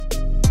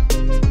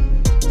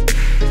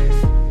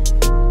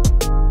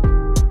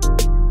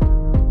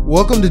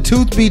Welcome to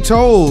Tooth Be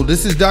Told.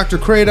 This is Dr.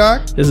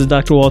 Kradock. This is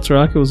Dr. Walter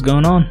Rocket. What's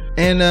going on?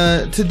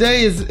 And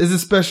today is a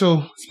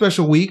special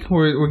week.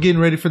 We're getting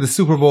ready for the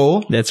Super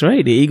Bowl. That's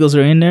right. The Eagles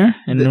are in there,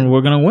 and then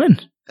we're gonna win.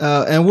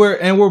 And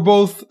we're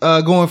both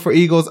going for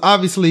Eagles.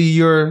 Obviously,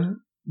 you're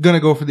gonna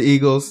go for the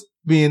Eagles,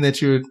 being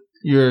that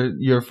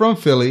you're from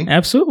Philly.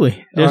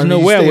 Absolutely. There's no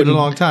way I wouldn't. A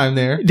long time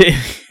there.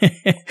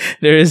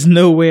 There is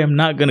no way I'm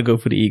not gonna go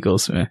for the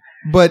Eagles, man.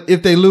 But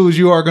if they lose,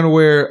 you are gonna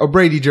wear a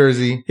Brady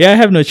jersey. Yeah, I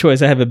have no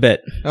choice. I have a bet.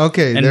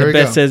 Okay, and there the we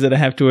go. bet says that I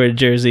have to wear a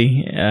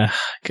jersey.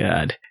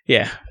 God.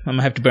 Yeah, I'm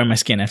gonna have to burn my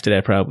skin after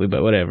that probably,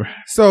 but whatever.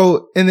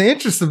 So, in the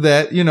interest of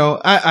that,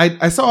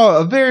 I saw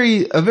a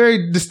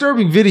very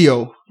disturbing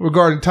video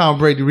regarding Tom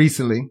Brady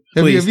recently.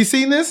 Have you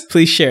seen this?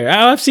 Please share.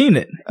 Oh, I've seen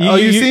it.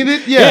 You've seen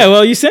it? Yeah. Yeah.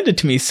 Well, you sent it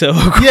to me, so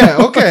yeah.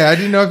 Okay, I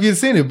didn't know if you'd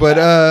seen it, but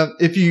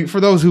for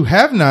those who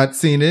have not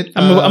seen it,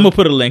 I'm gonna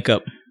put a link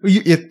up.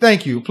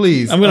 Thank you,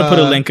 please. I'm gonna put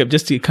a link up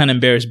just to kind of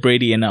embarrass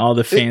Brady and all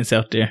the fans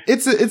out there.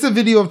 It's a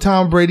video of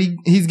Tom Brady.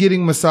 He's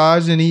getting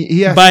massaged, and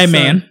he has by a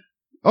man.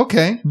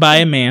 Okay. By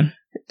a man.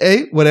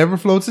 Hey, whatever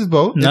floats his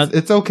boat.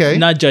 It's okay.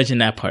 Not judging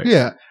that part.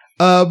 Yeah.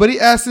 But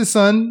he asked his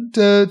son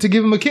to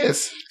give him a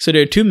kiss. So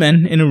there are two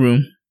men in a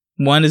room.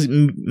 One is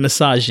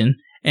massaging,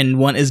 and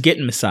one is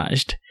getting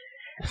massaged.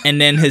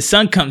 And then his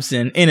son comes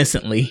in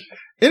innocently,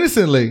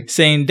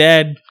 saying,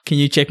 "Dad, can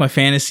you check my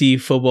fantasy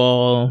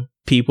football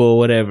people,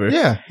 whatever?"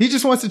 Yeah, he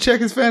just wants to check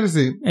his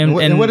fantasy. And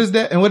what does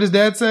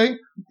Dad say?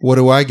 What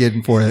do I get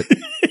for it?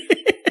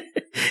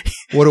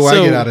 What do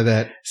I get out of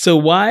that? So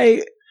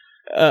why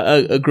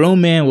a grown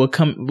man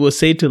will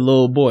say to a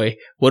little boy,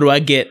 "What do I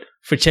get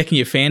for checking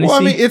your fantasy?" Well,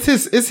 I mean, it's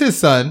his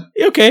son.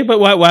 Okay, but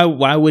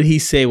why would he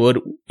say what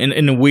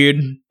in a weird,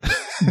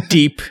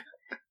 deep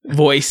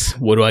voice?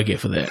 What do I get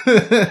for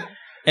that?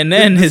 And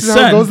then his son,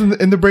 how it goes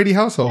in the Brady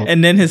household.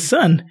 And then his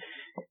son,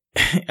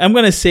 I'm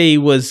gonna say,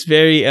 was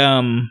very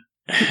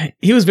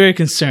he was very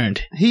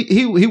concerned.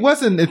 He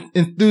wasn't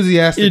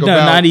enthusiastic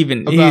about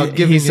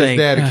giving his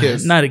dad a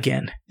kiss. Not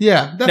again.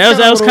 Yeah,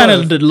 that was kind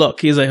of the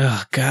look. He was like,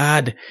 "Oh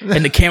God,"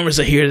 and the cameras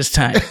are here this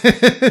time.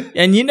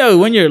 And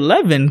when you're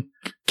 11,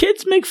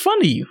 kids make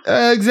fun of you.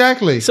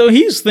 Exactly. So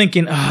he's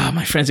thinking,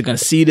 my friends are gonna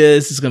see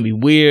this. It's gonna be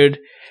weird.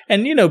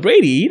 And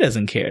Brady, he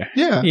doesn't care.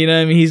 Yeah.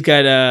 I mean, he's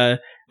got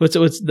what's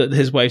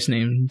his wife's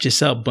name?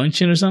 Giselle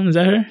Bundchen or something? Is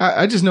that her?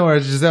 I just know her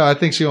as Giselle. I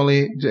think she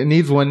only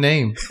needs one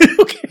name.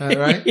 Okay.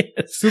 Right?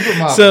 Yes.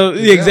 Supermodel. So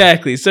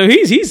exactly. So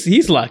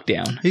he's locked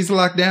down. He's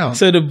locked down.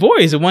 So the boy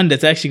is the one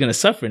that's actually going to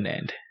suffer in the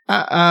end.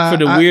 For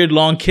the weird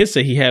long kiss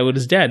that he had with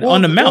his dad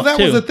on the mouth. Well,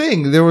 that was the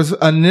thing. There was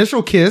an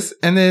initial kiss,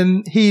 and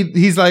then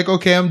he's like,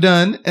 "Okay, I'm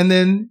done." And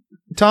then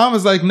Tom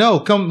was like, "No,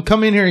 come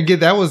in here and get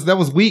that."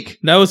 Was weak.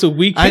 That was a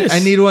weak kiss. I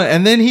need one.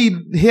 And then he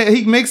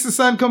makes the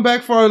son come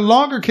back for a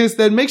longer kiss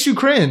that makes you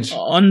cringe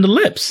on the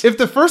lips. If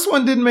the first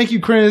one didn't make you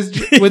cringe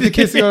with the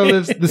kissing on the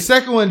lips, the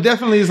second one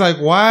definitely is like,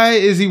 why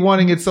is he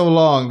wanting it so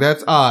long?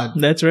 That's odd.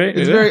 That's right.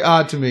 It's very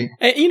odd to me.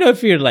 And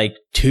if you're like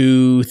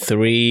 2,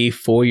 3,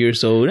 4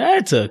 years old,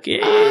 that's okay.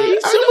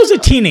 He's almost a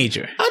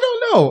teenager. I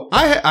don't know.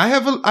 I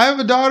have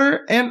a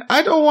daughter, and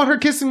I don't want her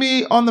kissing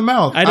me on the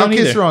mouth. I'll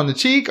kiss her on the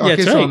cheek. I'll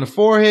kiss her on the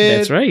forehead.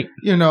 That's right.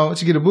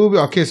 She get a boobie,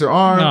 I'll kiss her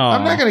arm. No.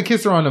 I'm not going to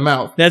kiss her on the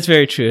mouth. That's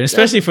very true,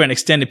 especially for an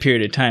extended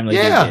period of time like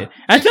they did.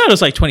 I thought it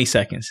was like 20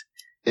 seconds.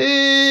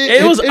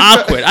 It was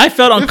awkward. I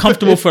felt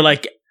uncomfortable for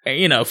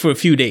for a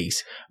few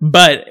days,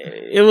 but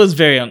it was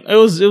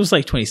it was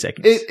like 20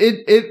 seconds.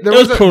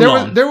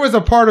 There was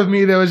a part of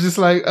me that was just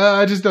like,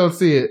 I just don't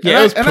see it.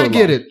 Yeah, and I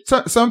get it.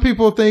 Some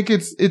people think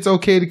it's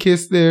okay to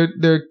kiss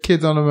their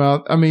kids on the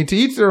mouth. I mean, to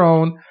each their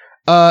own.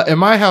 In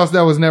my house,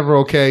 that was never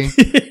okay.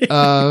 It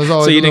was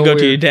always so you didn't go weird.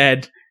 to your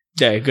dad.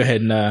 Dad, go ahead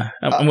and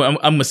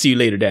I'm gonna see you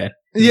later, Dad.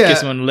 Yeah.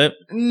 Kiss him on the lip.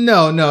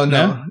 No.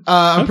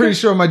 I'm pretty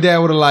sure my dad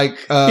would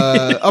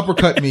have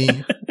uppercut me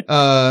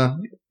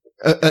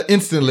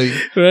instantly.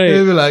 Right.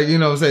 He'd be like,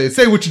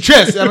 say with your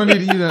chest. I don't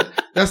need to.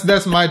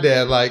 That's my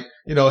dad.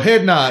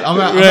 Head nod.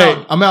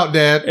 I'm out,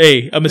 Dad.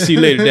 Hey, I'm gonna see you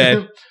later,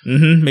 Dad.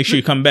 Make sure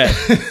you come back.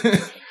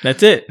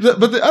 That's it.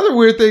 But the other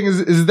weird thing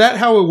is that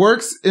how it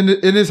works in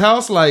his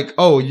house? Like,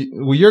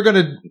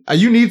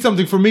 you need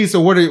something from me,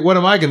 so what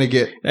am I gonna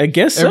get? I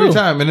guess every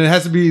time, and it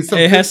has to be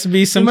something. It has to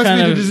be some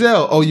kind of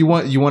Giselle. Oh, you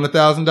want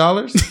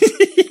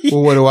 $1,000?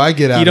 Well, what do I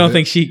get out of it? You don't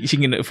think she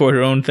can afford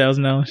her own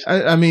 $1,000?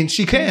 I mean,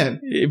 she can.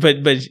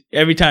 But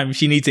every time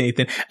she needs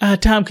anything,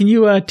 Tom, can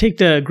you take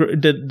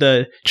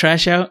the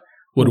trash out?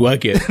 What do I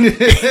get?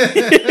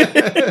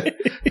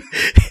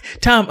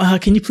 Tom,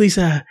 can you please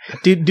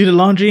do the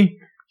laundry?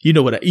 You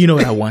know what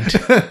I want.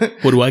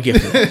 What do I get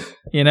for that?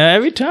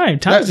 Every time.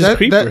 Tom's just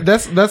creeper.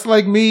 That's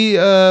like me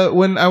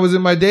when I was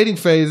in my dating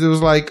phase. It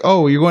was like,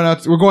 we're going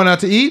out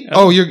to eat.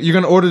 Oh, you're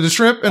going to order the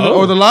shrimp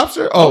or the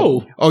lobster. This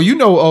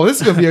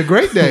is going to be a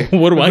great day.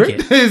 What do I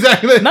get?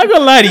 Exactly. Not going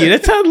to lie to you.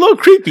 That sounds a little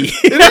creepy.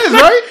 It is,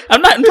 right?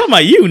 I'm talking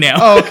about you now.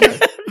 Oh, okay.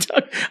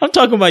 I'm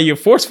talking about your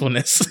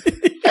forcefulness.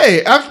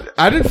 Hey,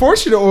 I didn't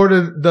force you to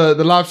order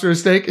the lobster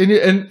steak,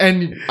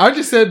 and I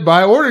just said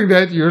by ordering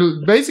that,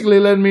 you're basically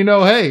letting me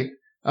know, hey,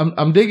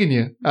 I'm digging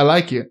you. I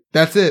like you.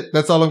 That's it.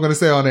 That's all I'm going to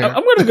say on air.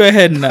 I'm going to go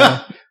ahead and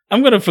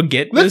I'm going to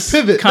forget this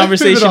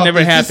conversation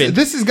never happened.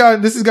 This has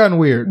gotten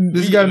weird.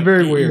 This has gotten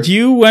very weird.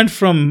 You went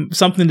from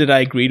something that I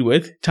agreed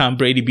with, Tom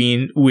Brady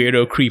being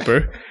weirdo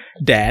creeper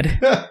dad,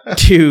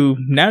 to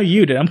now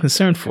you that I'm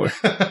concerned for.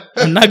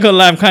 I'm not going to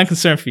lie. I'm kind of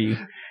concerned for you.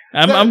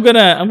 I'm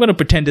gonna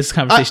pretend this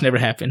conversation never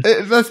happened.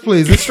 Let's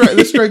strike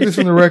this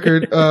from the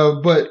record.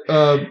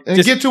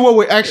 And get to what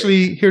we're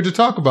actually here to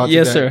talk about.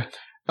 Yes, today.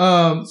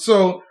 sir.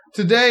 So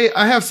today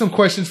I have some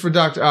questions for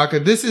Dr. Aka.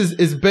 This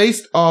is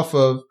based off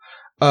of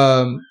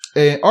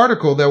an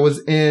article that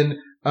was in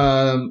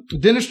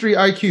Dentistry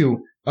IQ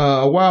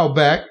a while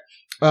back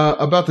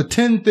about the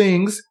 10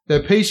 things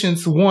that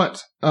patients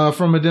want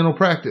from a dental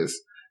practice.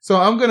 So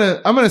I'm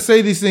gonna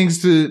say these things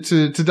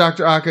to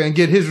Dr. Aka and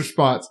get his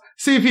response.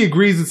 See if he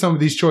agrees with some of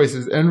these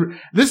choices. And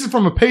this is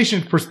from a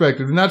patient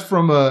perspective, not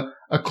from a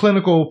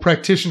clinical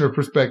practitioner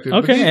perspective.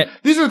 Okay.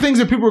 These are things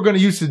that people are going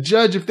to use to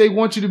judge if they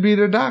want you to be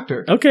their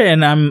doctor. Okay.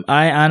 And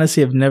I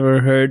honestly have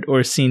never heard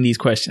or seen these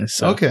questions.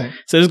 So, okay.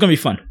 So it's going to be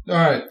fun. All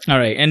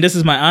right. And this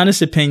is my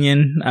honest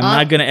opinion. I'm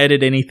not going to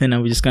edit anything.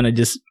 I'm just going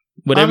to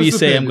whatever you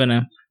say, opinion. I'm going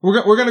to.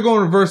 We're going to go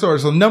in reverse order.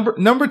 So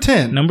number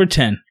 10. Number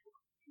 10.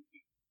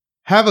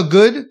 Have a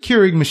good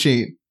Keurig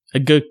machine. A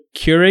good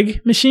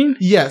Keurig machine?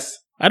 Yes.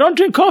 I don't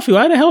drink coffee.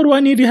 Why the hell do I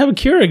need to have a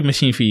Keurig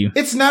machine for you?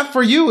 It's not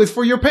for you. It's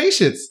for your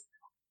patients.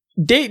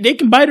 They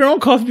can buy their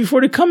own coffee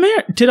before they come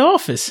here to the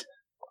office.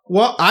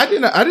 Well, I did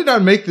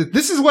not make this.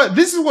 This is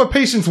what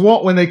patients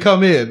want when they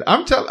come in.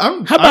 How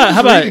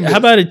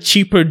about a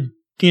cheaper,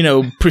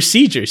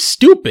 procedure?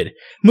 Stupid.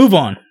 Move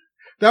on.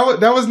 That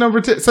was number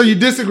 10. So you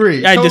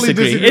disagree? I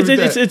disagree.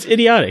 It's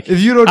idiotic.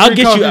 If you don't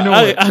drink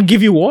coffee, I'll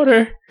give you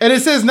water. And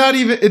it says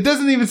it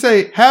doesn't even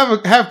say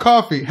have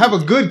coffee. Have a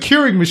good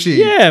Keurig machine.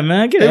 Yeah,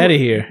 man, get out of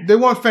here. They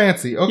want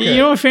fancy. Okay.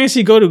 You want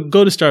fancy? Go to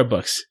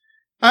Starbucks.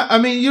 I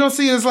mean, you don't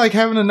see it as like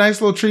having a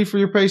nice little treat for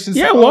your patients.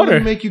 Yeah,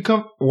 water. Make you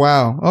come.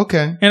 Wow.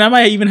 Okay. And I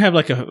might even have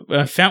like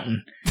a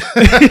fountain.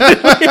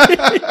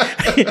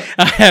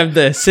 I have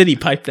the city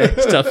pipe that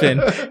stuff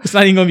in. It's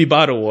not even going to be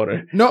bottled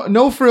water.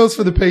 No frills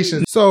for the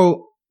patient.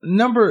 So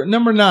number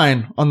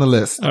 9 on the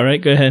list. All right,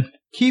 go ahead.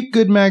 Keep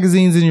good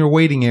magazines in your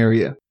waiting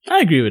area. I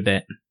agree with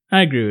that.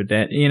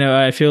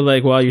 I feel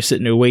like while you're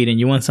sitting there waiting,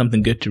 you want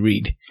something good to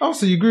read. Oh,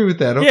 so you agree with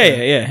that?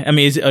 Okay. Yeah. I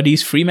mean, are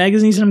these free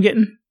magazines that I'm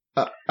getting?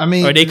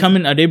 Are they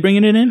coming? Are they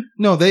bringing it in?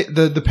 No,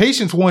 the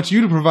patients want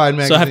you to provide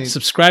magazines. So I have to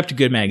subscribe to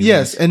good magazines.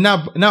 Yes, and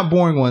not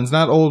boring ones,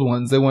 not old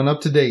ones. They want up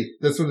to date.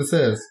 That's what it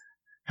says.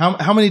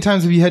 How many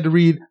times have you had to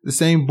read the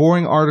same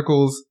boring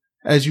articles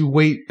as you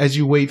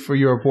wait for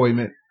your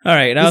appointment? All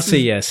right, I'll say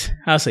yes.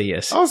 Oh,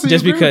 so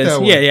just because,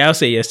 I'll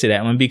say yes to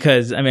that one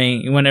because I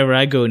mean, whenever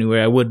I go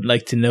anywhere, I would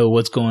like to know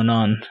what's going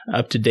on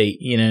up to date.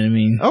 You know what I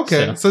mean?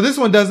 Okay, so that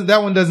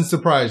one doesn't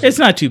surprise you. It's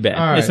not too bad.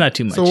 Right. It's not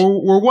too much.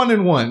 So we're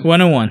 1-1.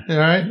 1-1. All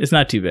right, it's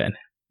not too bad.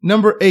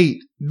 Number 8,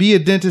 be a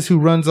dentist who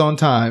runs on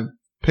time.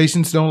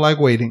 Patients don't like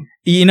waiting.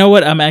 You know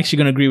what? I'm actually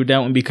going to agree with that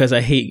one because I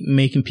hate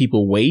making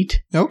people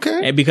wait.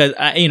 Okay. And because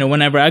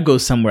whenever I go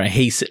somewhere, I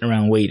hate sitting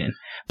around waiting.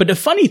 But the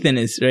funny thing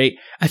is, right,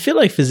 I feel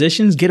like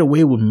physicians get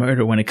away with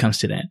murder when it comes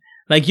to that.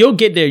 Like, you'll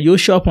get there, you'll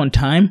show up on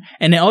time,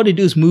 and then all they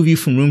do is move you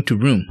from room to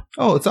room.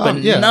 Oh, it's But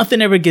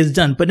nothing ever gets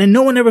done. But then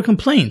no one ever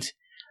complains.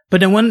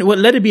 But then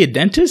let it be a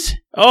dentist?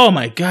 Oh,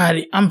 my God,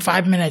 I'm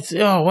 5 minutes.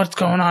 Oh, what's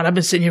going on? I've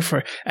been sitting here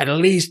for at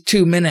least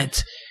 2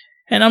 minutes.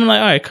 And I'm like,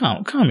 all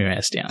right, calm your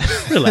ass down.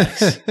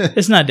 Relax.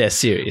 It's not that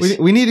serious.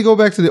 We need to go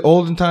back to the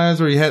olden times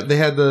where they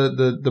had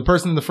the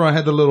person in the front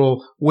had the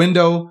little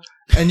window,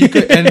 and you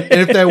could and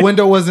if that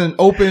window wasn't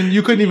open,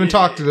 you couldn't even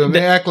talk to them.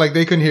 They act like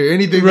they couldn't hear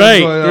anything.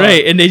 Right,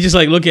 right. And they just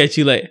like look at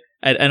you like,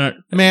 I don't.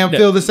 Ma'am,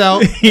 fill this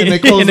out, and they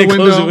close the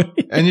window,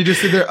 and you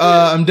just sit there.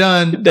 I'm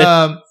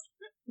done.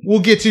 We'll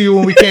get to you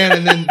when we can,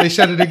 and then they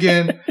shut it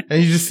again,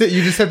 and you just sit.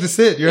 You just have to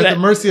sit. You're at the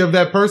mercy of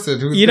that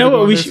person. You know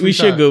what? We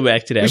should go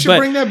back to that. We should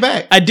bring that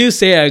back. I do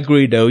say I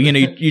agree, though.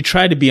 You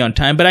try to be on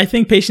time, but I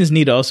think patients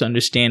need to also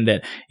understand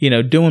that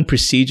doing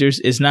procedures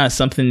is not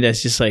something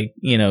that's just like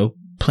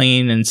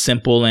plain and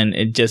simple, and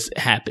it just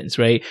happens,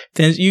 right?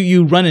 Then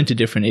you run into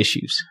different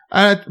issues.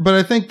 But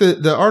I think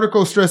the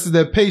article stresses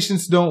that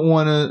patients don't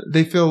want to.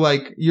 They feel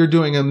like you're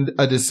doing them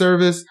a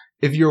disservice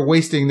if you're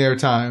wasting their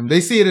time. They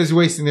see it as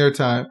wasting their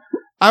time.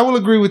 I will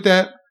agree with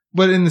that,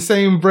 but in the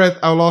same breath,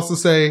 I will also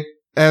say,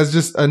 as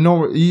just a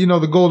normal,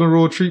 the golden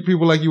rule, treat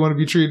people like you want to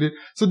be treated.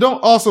 So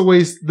don't also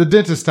waste the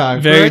dentist's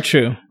time. Very correct?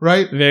 True.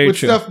 Right? Very with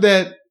true. With stuff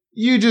that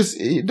you just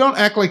don't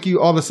act like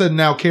you all of a sudden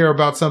now care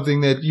about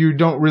something that you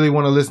don't really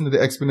want to listen to the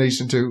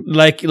explanation to.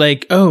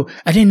 Like, oh,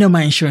 I didn't know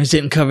my insurance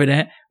didn't cover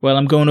that. Well,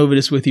 I'm going over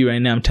this with you right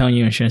now. I'm telling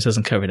you, insurance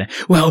doesn't cover that.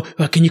 Well,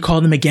 can you call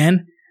them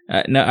again?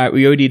 No,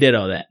 we already did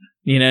all that.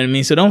 You know what I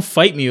mean? So don't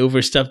fight me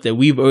over stuff that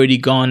we've already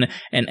gone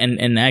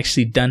and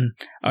actually done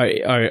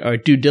our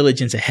due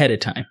diligence ahead of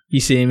time. You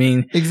see what I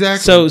mean?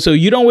 Exactly. So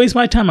you don't waste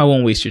my time, I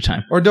won't waste your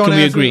time. Or don't Can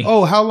we ask agree?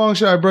 Me, how long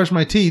should I brush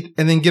my teeth?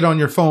 And then get on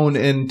your phone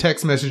and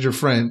text message your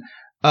friend.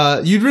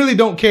 you really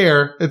don't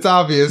care. It's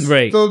obvious.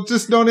 Right. So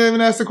just don't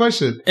even ask the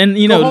question. And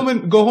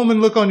go home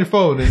and look on your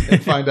phone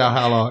and find out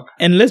how long.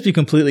 And let's be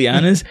completely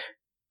honest.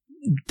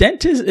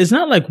 Dentists, it's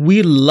not like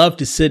we love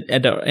to sit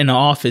in an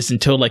office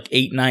until like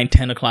 8, 9,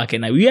 10 o'clock at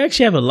night. We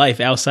actually have a life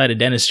outside of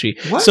dentistry.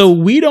 What? So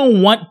we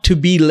don't want to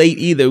be late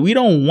either. We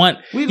don't want,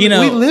 we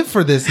live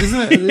for this.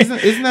 Isn't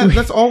that,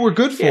 that's all we're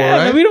good for,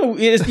 right? No, we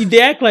don't,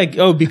 they act like,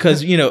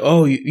 because, you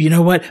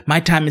know what? My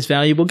time is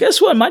valuable.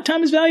 Guess what? My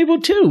time is valuable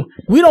too.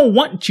 We don't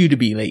want you to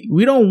be late.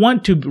 We don't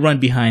want to run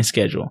behind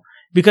schedule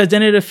because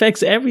then it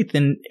affects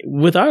everything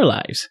with our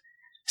lives.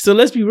 So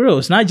let's be real.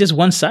 It's not just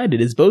one-sided.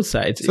 It's both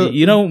sides. So,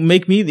 you don't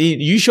make me...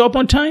 You show up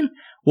on time?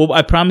 Well,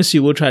 I promise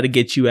you we'll try to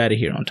get you out of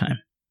here on time.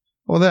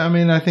 Well,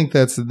 I think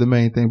that's the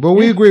main thing. But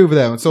we agree with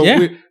that one. So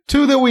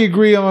 2 that we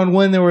agree on,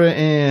 when they were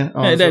in...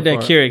 that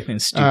Keurig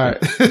thing's stupid. All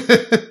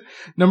right.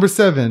 Number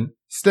 7.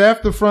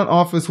 Staff the front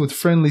office with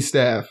friendly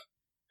staff.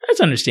 That's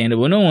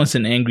understandable. No one wants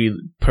an angry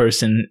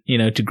person,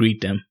 to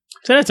greet them.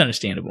 So that's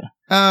understandable.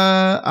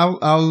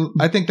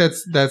 I think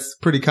that's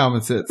pretty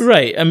common sense.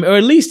 Right. Or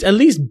at least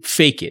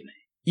fake it.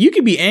 You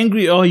can be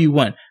angry all you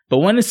want, but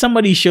when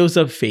somebody shows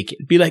up, fake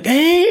it. Be like,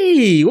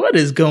 hey, what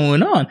is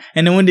going on?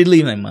 And then when they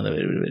leave, like, mother,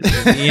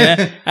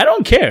 I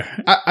don't care.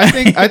 I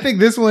think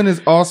this one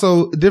is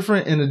also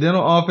different in the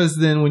dental office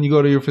than when you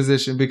go to your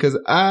physician, because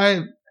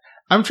I'm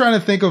trying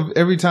to think of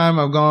every time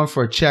I've gone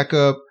for a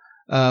checkup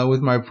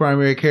with my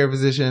primary care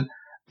physician.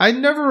 I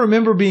never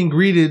remember being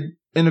greeted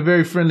in a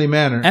very friendly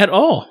manner. At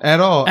all.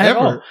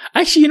 Ever.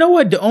 Actually, you know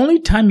what? The only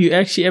time you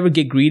actually ever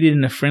get greeted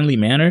in a friendly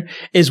manner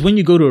is when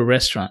you go to a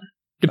restaurant.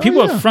 The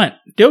people up front,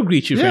 they'll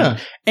greet you. Yeah.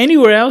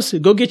 Anywhere else,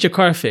 go get your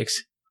car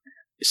fixed.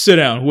 Sit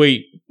down.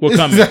 Wait. We're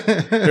coming.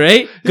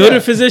 Right? Go to the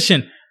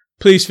physician.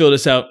 Please fill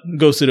this out.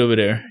 Go sit over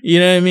there.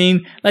 You know what I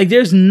mean? Like,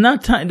 there's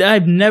not time.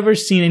 I've never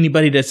seen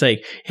anybody that's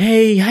like,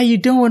 hey, how you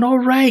doing? All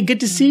right.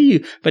 Good to see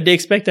you. But they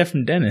expect that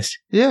from dentists.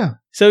 Yeah.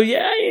 So,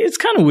 yeah, it's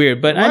kind of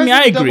weird. But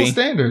I agree. Double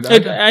standard?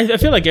 I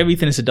feel like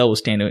everything is a double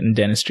standard in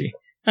dentistry.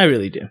 I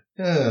really do.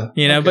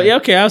 Yeah. But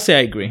okay, I'll say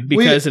I agree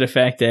because of the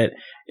fact that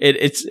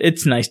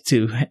it's nice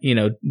to,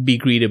 be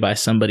greeted by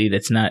somebody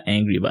that's not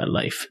angry about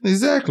life.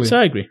 Exactly. So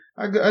I agree.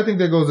 I think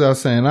that goes without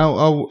saying.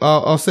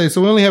 I'll say,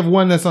 so we only have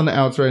one that's on the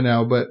outs right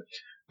now, but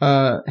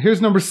here's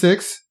number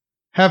 6.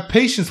 Have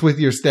patience with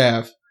your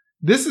staff.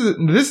 This is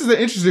an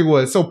interesting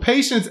one. So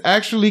patients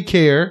actually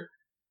care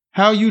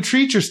how you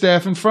treat your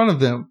staff in front of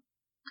them.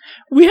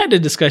 We had the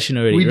discussion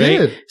already, right? We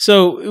did.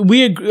 So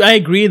I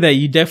agree that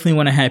you definitely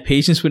want to have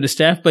patience with the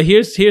staff, but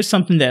here's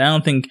something that I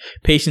don't think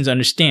patients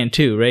understand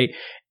too, right?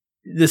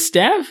 The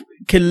staff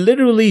can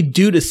literally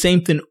do the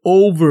same thing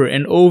over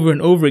and over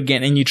and over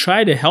again, and you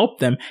try to help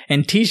them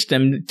and teach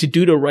them to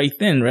do the right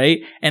thing, right?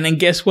 And then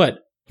guess what?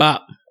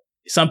 Bop.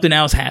 Something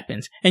else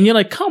happens. And you're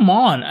like, come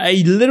on.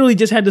 I literally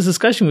just had this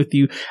discussion with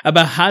you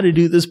about how to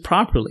do this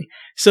properly.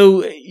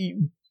 So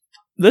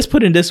let's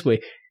put it this way.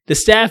 The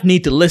staff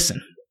need to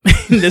listen.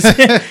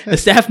 The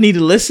staff need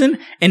to listen,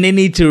 and they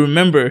need to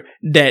remember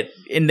that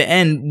in the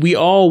end, we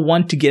all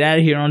want to get out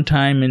of here on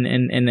time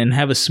and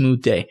have a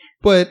smooth day.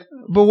 But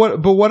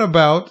what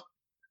about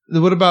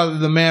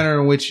the manner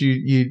in which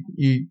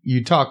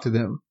you talk to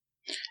them?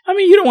 I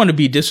mean, you don't want to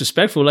be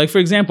disrespectful. Like, for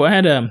example, I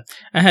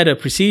had a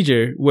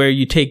procedure where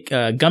you take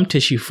gum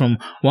tissue from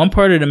one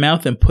part of the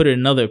mouth and put it in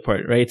another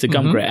part, right? It's a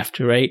gum graft,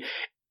 right?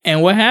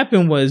 And what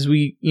happened was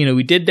we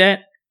did that.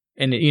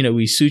 And,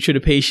 we sutured the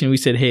patient. We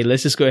said, hey,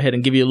 let's just go ahead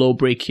and give you a little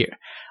break here.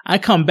 I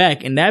come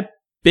back, and that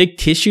big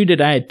tissue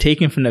that I had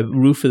taken from the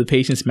roof of the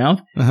patient's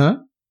mouth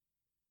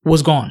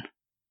was gone.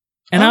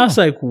 And I was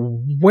like,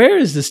 where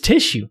is this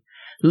tissue?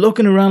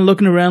 Looking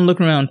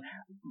around.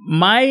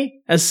 My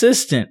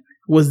assistant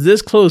was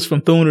this close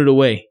from throwing it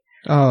away.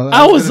 Oh,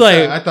 I was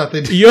like, I thought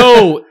they did.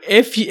 Yo,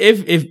 if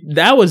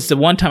that was the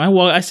one time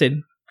I said,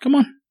 come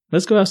on,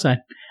 let's go outside.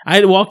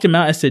 I walked him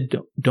out. I said,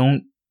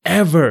 don't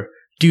ever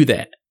do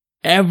that.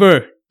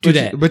 Ever do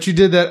that. But you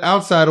did that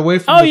outside, away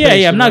from the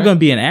patient, I'm not going to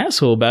be an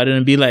asshole about it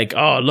and be like,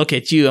 oh, look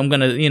at you. I'm going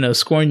to,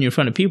 scorn you in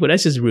front of people.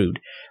 That's just rude.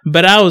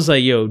 But I was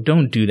like, yo,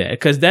 don't do that,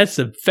 because that's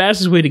the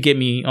fastest way to get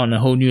me on a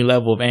whole new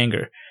level of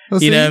anger.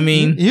 Well, you know what I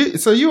mean?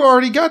 So you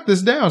already got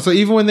this down. So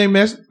even when they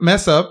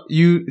mess up,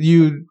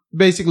 you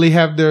basically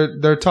have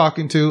their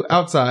talking to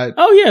outside.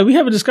 Oh yeah, we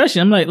have a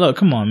discussion. I'm like, look,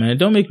 come on, man,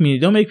 don't make me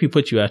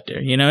put you out there,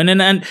 And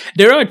then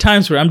there are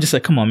times where I'm just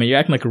like, come on, man, you're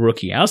acting like a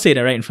rookie. I'll say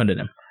that right in front of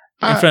them.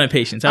 In front of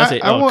patients. I'll say,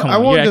 come on,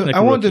 I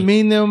won't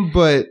demean them,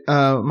 but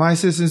my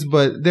assistants,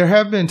 but there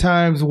have been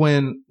times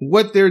when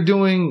what they're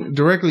doing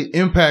directly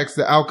impacts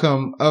the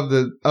outcome of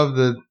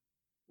the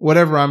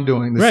whatever I'm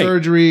doing, the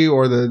surgery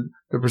or the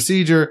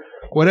procedure,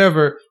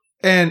 whatever.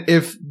 And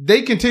if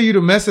they continue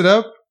to mess it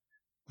up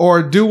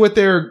or do what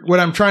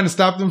I'm trying to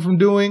stop them from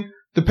doing,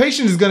 the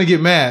patient is going to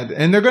get mad,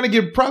 and they're going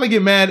to probably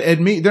get mad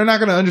at me. They're not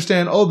going to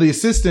understand, the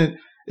assistant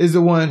is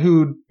the one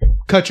who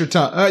cut your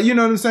tongue. You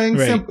know what I'm saying?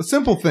 Right.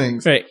 Simple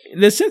things. Right.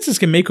 The census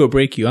can make or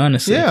break you,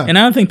 honestly. Yeah. And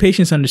I don't think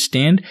patients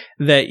understand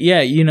that,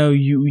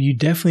 you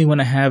definitely want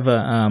to have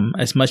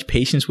as much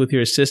patience with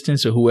your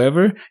assistants or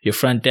whoever, your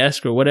front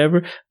desk or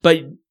whatever.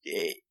 But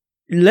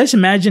let's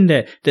imagine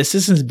that the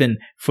assistant's been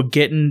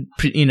forgetting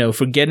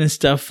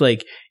stuff,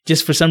 like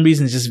just for some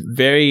reason, it's just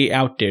very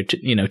out there,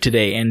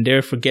 today. And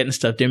they're forgetting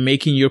stuff. They're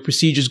making your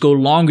procedures go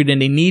longer than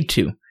they need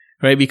to.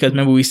 Right? Because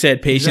remember we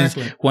said patients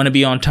want to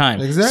be on time.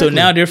 Exactly. So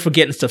now they're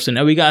forgetting stuff. So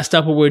now we got to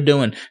stop what we're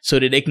doing so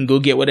that they can go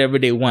get whatever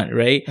they want,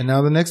 right? And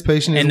now the next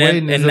patient is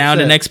waiting. And now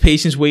the next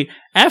patient's wait.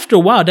 After a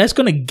while, that's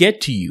going to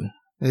get to you.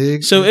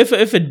 Exactly. So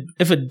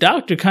if a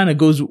doctor kind of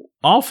goes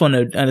off on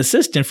an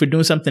assistant for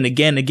doing something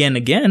again,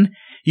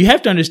 you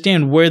have to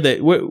understand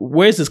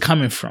where is this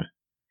coming from?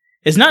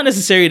 It's not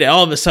necessary that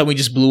all of a sudden we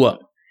just blew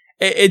up.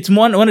 It's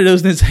one of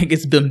those things like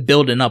it's been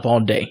building up all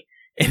day.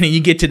 And then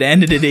you get to the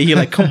end of the day, you're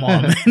like, come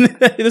on, man,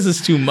 this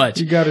is too much.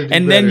 You gotta do better.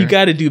 And then you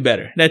got to do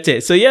better. That's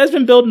it. So yeah, it's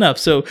been building up.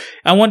 So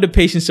I want the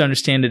patients to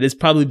understand that it's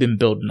probably been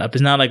building up.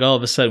 It's not like all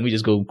of a sudden we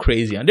just go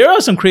crazy on. There are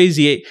some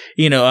crazy,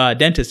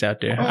 dentists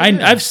out there.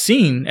 I've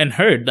seen and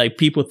heard like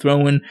people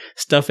throwing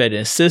stuff at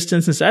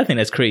assistants and stuff. I think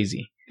that's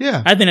crazy.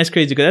 Yeah. I think that's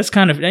crazy because that's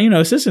kind of,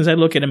 assistants, I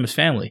look at them as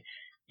family.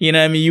 You know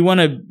what I mean? You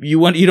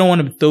don't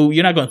want to throw,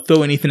 you're not going to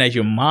throw anything at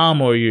your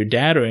mom or your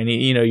dad or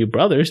any, your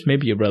brothers,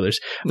 maybe your brothers,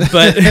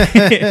 but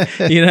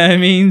you know what I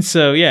mean?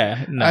 So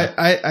yeah. No.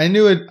 I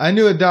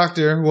knew a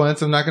doctor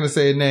once, I'm not going to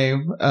say a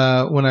name,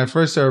 when I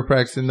first started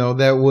practicing though,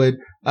 that would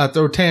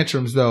throw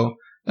tantrums though.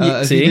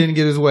 If he didn't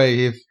get his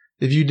way.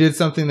 If you did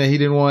something that he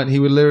didn't want, he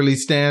would literally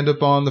stand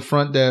up on the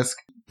front desk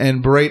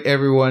and berate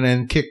everyone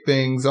and kick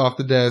things off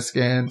the desk.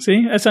 And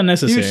see, that's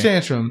unnecessary. Huge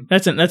tantrum.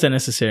 That's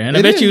unnecessary. And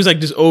I bet you he was like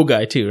this old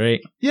guy too, right?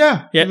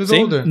 Yeah, he was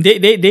older.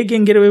 They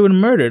can get away with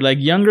murder. Like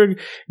younger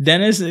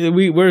dentists,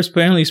 we're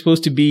apparently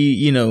supposed to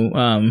be,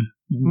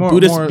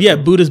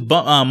 Buddhist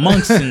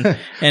monks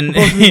and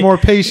supposed to be more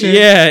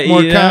patient,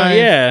 more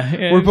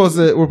kind. We're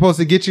supposed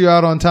to get you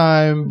out on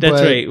time.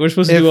 That's right. We're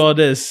supposed to do all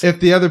this. If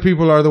the other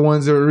people are the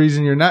ones that are the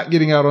reason you're not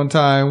getting out on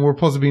time, we're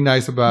supposed to be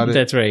nice about it.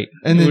 That's right.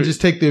 And then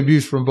just take the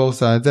abuse from both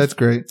sides. That's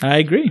great. I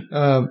agree.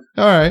 All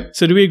right.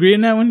 So do we agree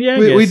on that one? Yeah,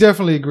 we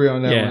definitely agree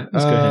on that one.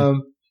 Let's go ahead.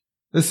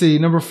 Let's see.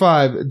 Number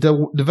 5,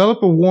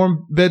 develop a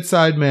warm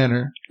bedside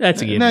manner.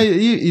 That's a given. Now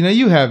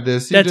you have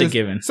this. That's a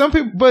given. Some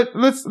people, but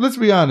let's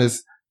be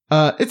honest.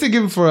 It's a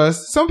given for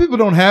us. Some people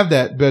don't have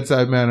that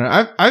bedside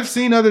manner. I've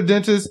seen other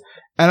dentists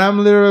and I'm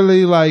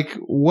literally like,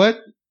 what?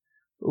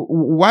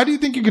 Why do you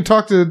think you can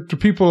talk to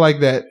people like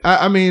that?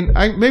 I mean,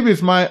 maybe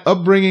it's my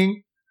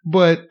upbringing,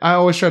 but I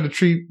always try to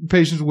treat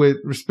patients with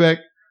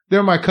respect.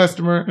 They're my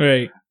customer.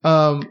 Right.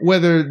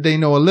 Whether they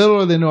know a little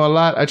or they know a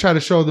lot, I try to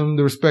show them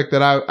the respect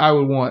that I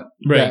would want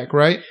back.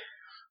 Right.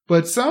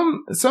 But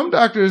some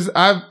doctors,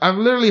 I've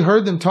literally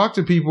heard them talk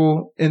to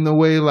people in the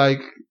way like,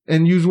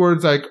 and use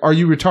words like, are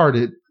you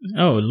retarded?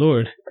 Oh,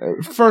 Lord.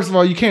 First of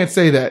all, you can't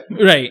say that.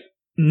 Right.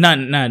 Not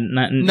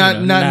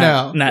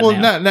now.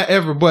 Not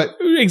ever, but.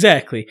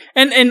 Exactly.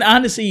 And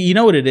honestly, you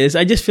know what it is?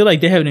 I just feel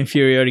like they have an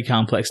inferiority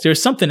complex.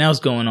 There's something else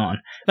going on.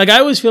 Like, I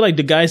always feel like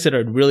the guys that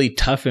are really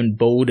tough and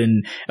bold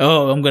and,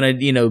 I'm going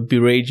to,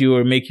 berate you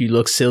or make you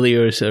look silly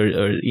or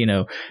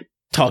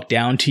talk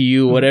down to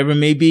you, whatever it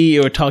may be,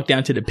 or talk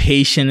down to the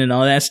patient and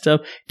all that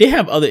stuff. They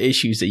have other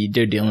issues that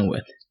they're dealing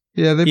with.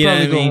 Yeah, they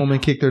probably go home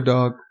and kick their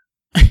dog.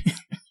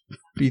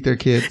 Beat their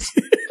kids.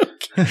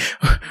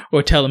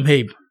 Or tell them,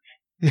 hey,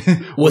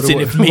 what's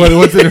in it for me?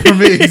 What's in it for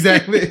me?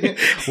 Exactly.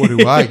 What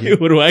do I get?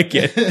 What do I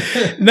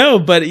get? No,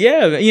 but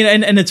yeah,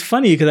 and it's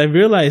funny because I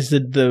realized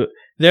that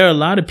there are a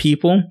lot of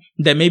people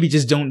that maybe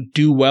just don't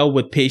do well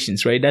with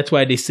patients, right? That's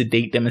why they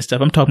sedate them and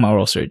stuff. I'm talking about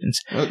oral surgeons.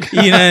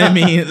 Okay. You know what I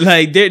mean?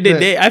 Like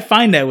I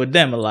find that with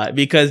them a lot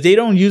because they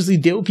don't usually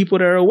deal with people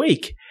that are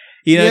awake.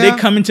 They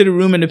come into the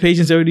room and the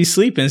patient's already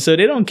sleeping, so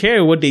they don't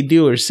care what they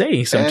do or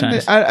say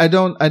sometimes. I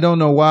don't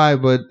know why,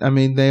 but I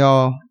mean, they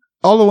all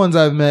the ones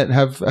I've met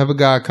have a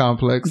God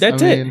complex.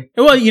 That's it.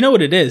 Well, you know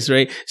what it is,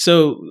 right?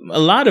 So a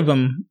lot of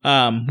them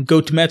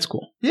go to med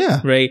school.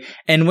 Yeah. Right?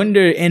 And when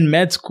they're in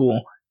med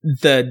school,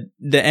 the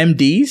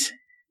MDs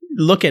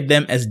look at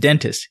them as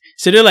dentists.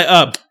 So they're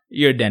like,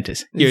 you're a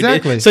dentist.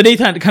 Exactly. So they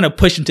kind of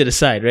push them to the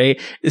side, right?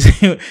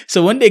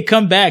 So when they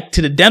come back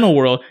to the dental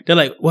world, they're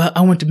like, well,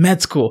 I went to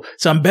med school,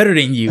 so I'm better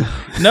than you.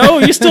 No,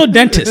 you're still a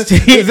dentist.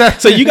 Exactly.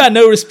 So you got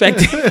no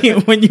respect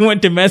when you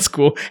went to med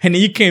school, and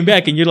then you came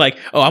back and you're like,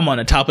 oh, I'm on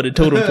the top of the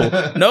totem pole.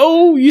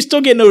 No, you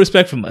still get no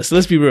respect from us.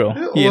 Let's be real.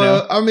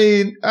 I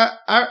mean,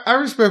 I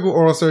respect what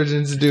oral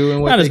surgeons do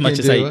and what they can do. Not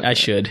as much as I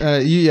should.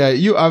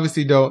 You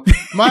obviously don't.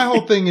 My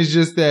whole thing is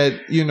just that,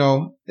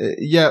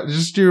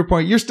 just to your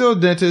point, you're still a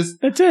dentist.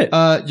 That's it.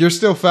 You're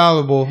still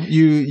fallible.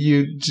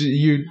 You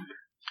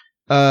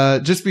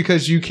just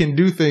because you can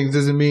do things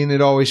doesn't mean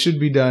it always should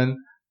be done.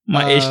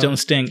 My itch don't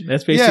stink.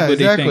 That's basically what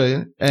they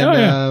think.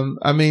 And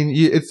I mean,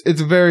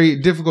 it's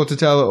very difficult to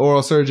tell an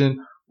oral surgeon,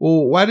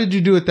 well, why did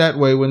you do it that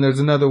way when there's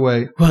another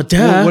way? Well, duh.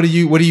 Well,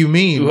 what do you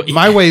mean?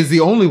 My way is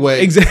the only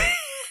way. Exactly.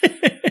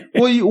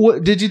 Well,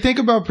 did you think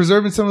about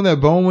preserving some of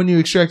that bone when you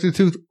extract the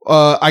tooth?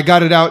 I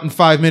got it out in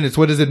 5 minutes.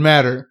 What does it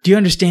matter? Do you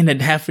understand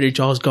that half of the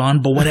jaw is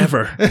gone? But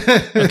whatever.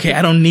 Okay,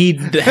 I don't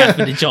need the half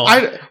of the jaw.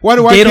 Why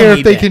do I care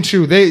if they can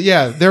chew?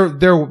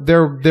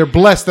 They're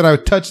blessed that I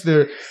touched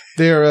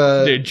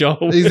their jaw.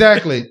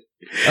 Exactly.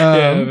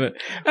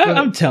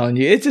 I'm telling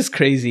you, it's just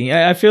crazy.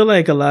 I feel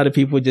like a lot of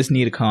people just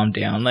need to calm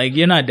down. Like,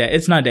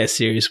 it's not that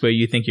serious where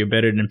you think you're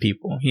better than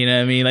people. You know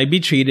what I mean? Like,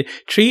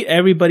 treat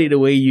everybody the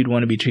way you'd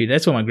want to be treated.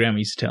 That's what my grandma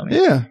used to tell me.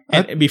 Yeah.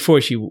 And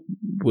before she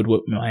would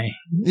whip my.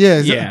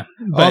 Yeah.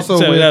 Also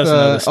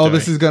with,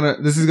 this is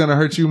gonna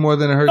hurt you more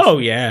than it hurts. Oh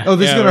yeah. Oh,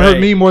 this is gonna hurt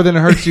me more than it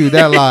hurts you.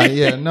 That lie.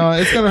 Yeah. No,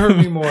 it's gonna hurt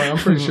me more. I'm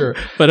pretty sure.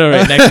 But all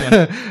right, next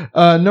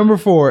one. Number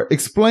 4,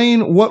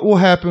 explain what will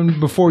happen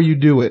before you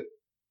do it.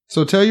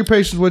 So tell your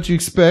patients what you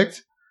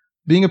expect.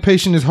 Being a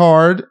patient is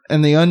hard,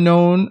 and the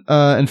unknown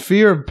and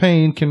fear of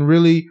pain can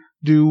really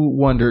do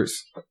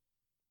wonders.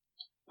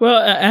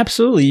 Well,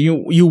 absolutely.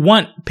 You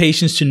want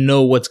patients to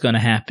know what's going to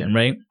happen,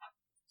 right?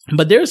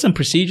 But there are some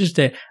procedures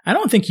that I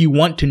don't think you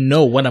want to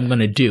know what I'm going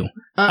to do.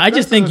 I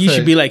just think you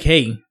should be like,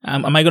 hey,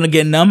 am I going to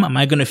get numb? Am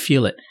I going to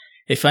feel it?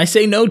 If I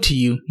say no to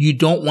you, you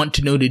don't want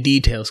to know the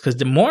details,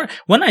 because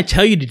when I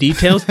tell you the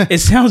details, it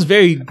sounds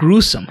very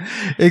gruesome.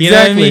 Exactly. You know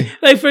what I mean?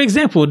 Like, for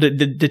example,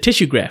 the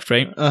tissue graft,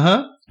 right?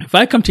 Uh-huh. If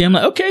I come to you, I'm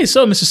like, okay,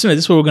 so Mr. Smith,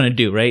 this is what we're going to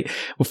do, right?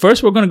 Well,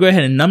 first we're going to go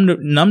ahead and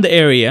numb the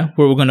area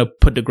where we're going to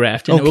put the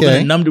graft, and then we're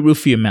going to numb the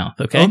roof of your mouth,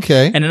 okay?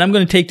 Okay. And then I'm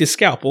going to take this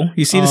scalpel.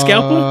 You see the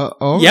scalpel?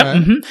 Okay. Yep.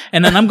 Mm-hmm.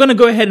 And then I'm going to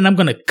go ahead and I'm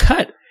going to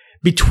cut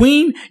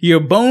between your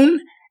bone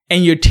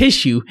and your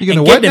tissue. You're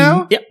going to what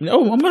now? Yep.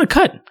 Oh, I'm going to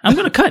cut.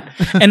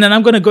 And then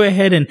I'm going to go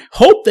ahead and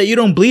hope that you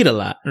don't bleed a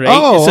lot,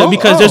 right?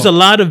 Because there's a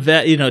lot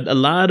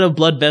of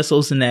blood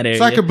vessels in that area.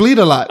 So I could bleed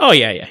a lot. Oh,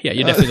 yeah.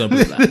 You're definitely going to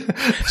bleed a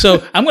lot.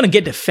 So I'm going to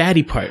get the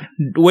fatty part,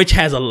 which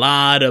has a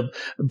lot of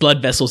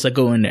blood vessels that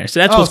go in there. So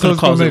that's what's going to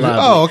cause a lot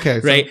of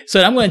bleed, right?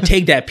 So I'm going to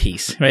take that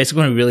piece, right? It's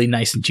going to be a really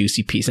nice and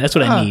juicy piece. And that's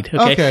what I need,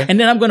 okay? And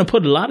then I'm going to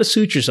put a lot of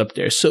sutures up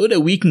there so that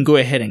we can go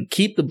ahead and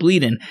keep the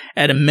bleeding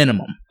at a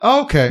minimum.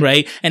 Okay.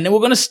 Right? And then we're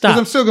going to stop. Because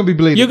I'm still going to be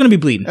bleeding. You're going to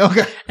be bleeding.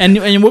 Okay. And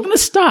we're going to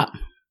stop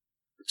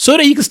so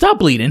that you can stop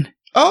bleeding.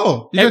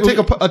 Oh, you're going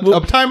to take a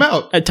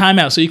timeout. A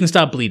timeout so you can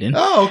stop bleeding.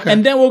 Oh, okay.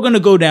 And then we're going to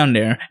go down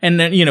there and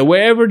then,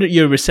 wherever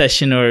your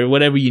recession or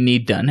whatever you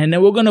need done. And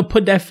then we're going to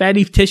put that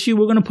fatty tissue,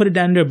 we're going to put it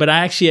down there. But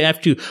I actually have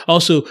to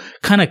also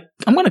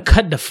I'm going to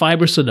cut the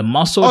fibers so the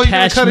muscle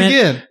attachment. You're going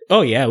to cut again?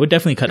 Oh, yeah. We're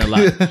definitely cutting a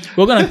lot.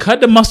 We're going to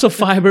cut the muscle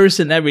fibers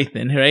and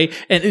everything, right?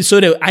 And so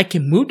that I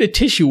can move the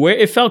tissue where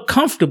it felt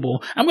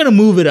comfortable. I'm going to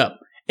move it up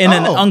in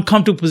an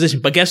uncomfortable position.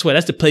 But guess what?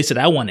 That's the place that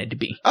I want it to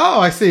be. Oh,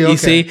 I see. Okay. You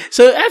see?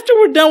 So after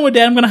we're done with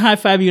that, I'm going to high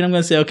five you and I'm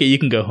going to say, okay, you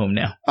can go home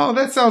now. Oh,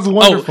 that sounds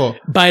wonderful.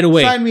 Oh, by the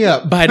way. Sign me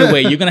up. By the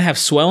way, you're going to have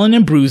swelling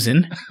and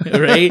bruising,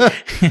 right?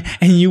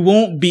 And you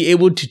won't be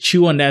able to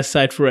chew on that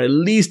side for at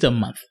least a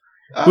month.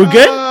 We're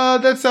good?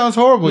 That sounds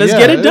horrible. Let's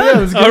get it done.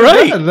 Let's get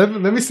it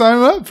done. Let me sign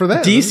up for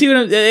that. Do you see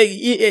what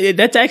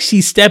that's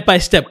actually step by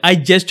step. I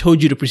just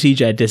told you the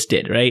procedure I just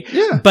did, right?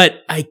 Yeah.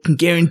 But I can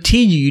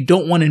guarantee you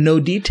don't want to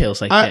know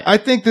details like that. I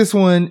think this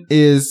one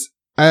is,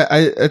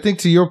 I think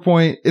to your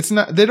point, it's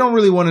not, they don't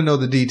really want to know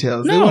the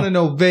details. No. They want to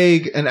know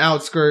vague and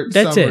outskirt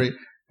summary. It.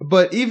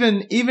 But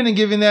even in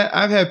giving that,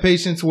 I've had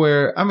patients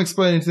where I'm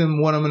explaining to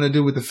them what I'm going to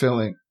do with the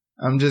filling.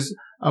 I'm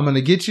going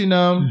to get you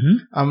numb.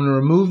 Mm-hmm. I'm going to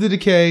remove the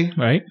decay.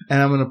 Right.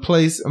 And I'm going to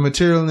place a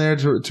material in there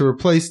to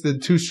replace the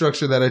tooth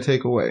structure that I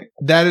take away.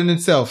 That in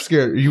itself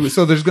scared you.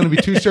 So there's going to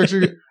be tooth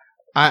structure.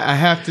 I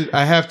have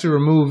to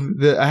remove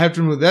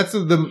that's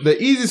the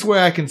easiest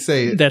way I can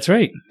say it. That's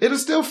right. It'll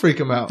still freak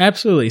them out.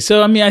 Absolutely.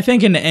 So, I mean, I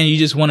think in the end, you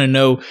just want to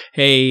know,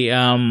 hey,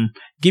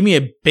 give me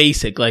a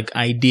basic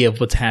idea of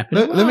what's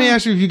happening. Let me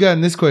ask you if you gotten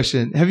this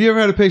question. Have you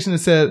ever had a patient that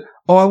said,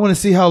 "Oh, I want to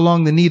see how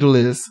long the needle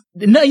is"?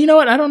 No, you know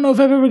what? I don't know if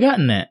I've ever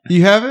gotten that.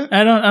 You haven't?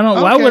 I don't.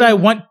 Okay. Why would I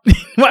want?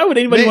 Why would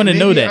anybody want to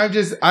know that?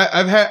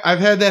 I've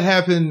had that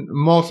happen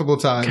multiple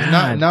times.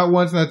 God. Not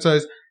once, not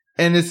twice.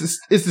 And it's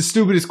the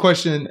stupidest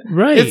question.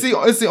 Right.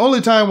 It's the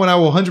only time when I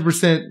will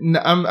 100%.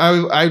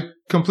 I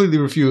completely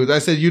refuse. I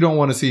said, you don't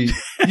want to see.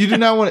 You do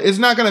not want. It's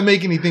not going to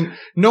make anything.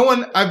 No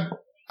one.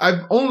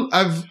 I've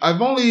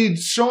only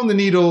shown the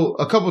needle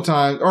a couple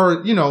times,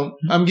 or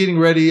I'm getting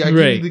ready. I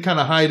usually kind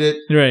of hide it,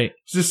 right,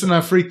 just to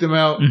not freak them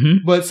out.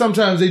 Mm-hmm. But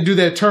sometimes they do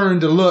that turn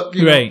to look.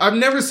 Right. I've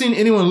never seen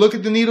anyone look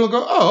at the needle and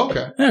go, "Oh,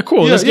 okay, yeah,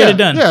 cool, let's get it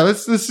done." Yeah,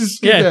 let's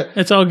just get that.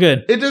 It's all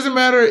good. It doesn't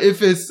matter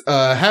if it's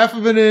half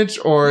of an inch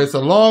or it's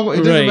a long. It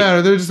doesn't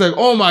matter. They're just like,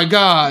 "Oh my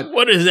God,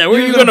 what is that?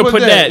 Where are you going to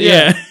put that?"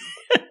 Yeah.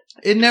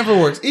 It never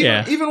works.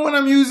 Even when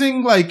I'm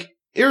using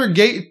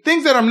irrigate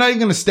things that I'm not even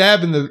going to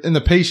stab in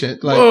the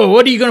patient. Like, whoa,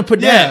 what are you going to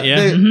put that?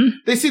 Yeah.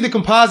 They see the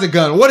composite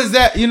gun. What is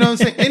that? You know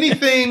what I'm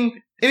saying?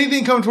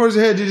 Anything coming towards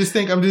their head, they just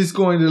think I'm just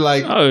going to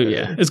oh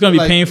yeah, it's going to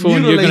be painful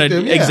and you're going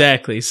to,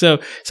 exactly. So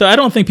I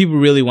don't think people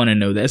really want to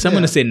know that. So I'm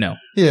going to say no.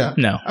 Yeah.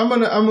 No. I'm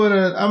going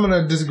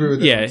to disagree with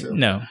that. Yeah.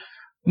 No.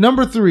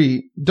 Number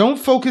 3, don't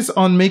focus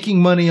on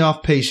making money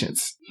off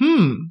patients.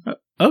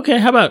 Okay.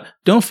 How about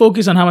don't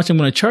focus on how much I'm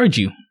going to charge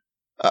you?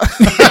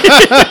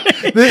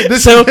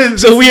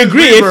 So we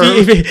agree.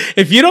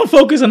 If you don't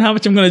focus on how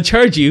much I'm going to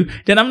charge you,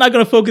 then I'm not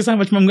going to focus on how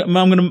much money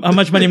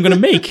I'm going to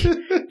make,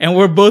 and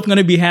we're both going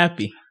to be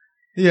happy.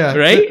 Yeah.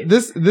 Right.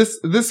 This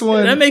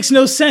one that makes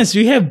no sense.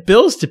 We have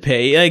bills to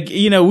pay. Like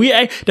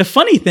the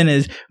funny thing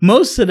is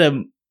most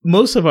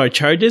of our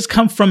charges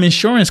come from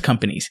insurance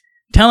companies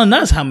telling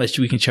us how much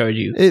we can charge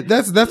you.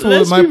 That's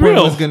what my point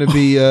was going to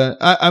be.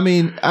 I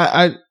mean,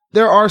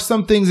 there are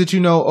some things that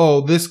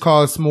this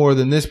costs more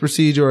than this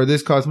procedure or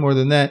this costs more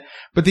than that.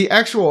 But the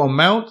actual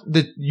amount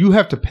that you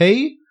have to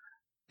pay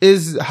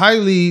is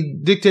highly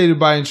dictated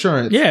by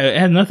insurance. Yeah, it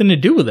has nothing to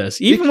do with us.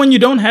 Even when you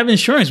don't have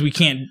insurance, we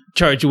can't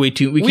charge you We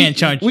could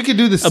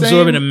do the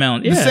absorbent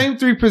amount. Yeah. The same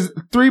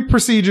three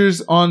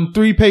procedures on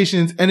 3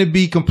 patients, and it'd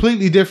be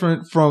completely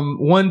different from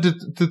 1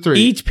 to 3.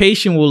 Each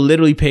patient will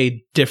literally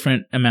pay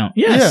different amount.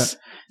 Yes.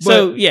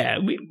 Yeah.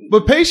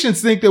 But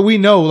patients think that we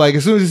know, like,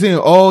 as soon as you say,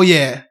 oh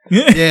yeah,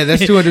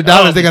 that's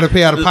 $200 they got to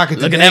pay out of pocket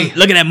today.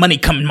 Look at that money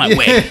coming my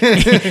way.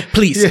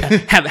 Please,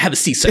 have a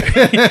seat, sir.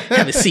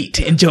 Have a seat.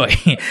 Enjoy.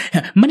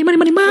 Money.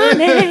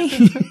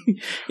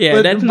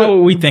 That's not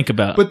what we think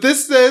about. But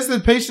this says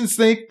that patients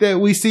think that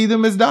we see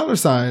them as dollar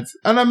signs.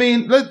 And I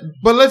mean,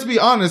 let's be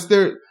honest,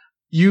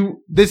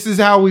 this is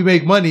how we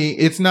make money.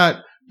 It's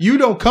not. You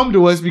don't come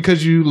to us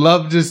because you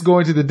love just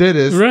going to the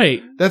dentist.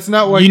 Right. That's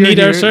not why you need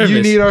our service.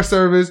 You need our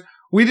service.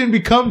 We didn't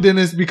become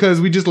dentists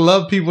because we just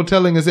love people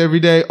telling us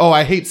every day, oh,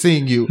 I hate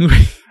seeing you.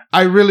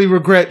 I really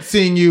regret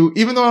seeing you.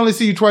 Even though I only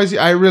see you twice,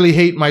 I really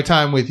hate my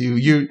time with you.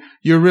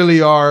 You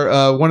really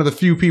are one of the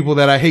few people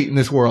that I hate in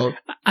this world.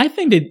 I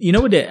think that,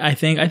 I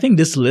think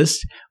this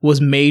list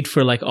was made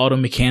for like auto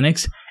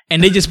mechanics.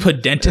 And they just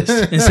put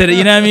dentist instead of,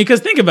 you know what I mean? Because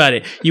think about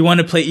it. You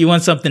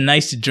want something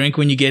nice to drink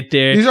when you get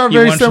there. These are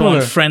very similar.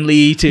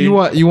 Friendly to. You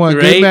want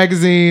good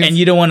magazines. And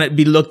you don't want to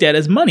be looked at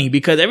as money,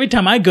 because every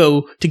time I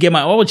go to get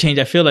my oil change,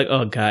 I feel like,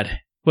 oh God,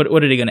 what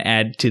are they going to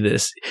add to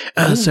this?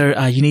 Sir,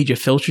 you need your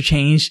filter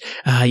changed.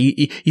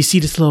 You see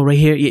this little right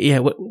here? Yeah.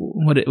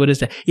 What is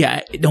that?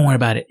 Yeah. Don't worry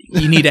about it.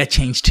 You need that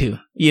change too.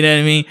 You know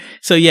what I mean?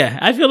 So yeah,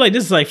 I feel like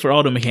this is like for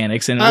auto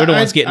mechanics, and we're the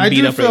ones getting beat up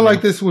right now. I do feel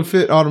like this would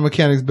fit auto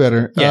mechanics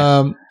better.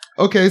 Yeah.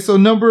 Okay, so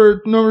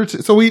number 2.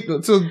 So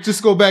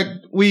just go back.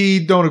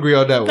 We don't agree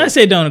on that one. I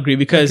say don't agree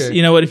because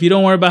you know what? If you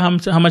don't worry about how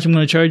much I'm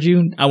going to charge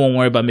you, I won't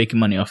worry about making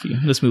money off you.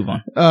 Let's move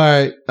on. All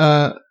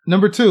right.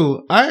 Number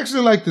 2. I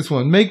actually like this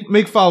one.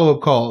 Make follow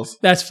up calls.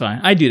 That's fine.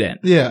 I do that.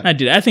 Yeah, I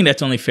do that. I think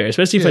that's only fair,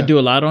 especially if I do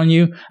a lot on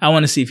you. I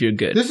want to see if you're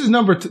good. This is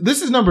number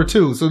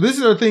 2. So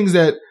these are things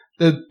that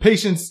the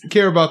patients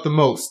care about the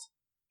most.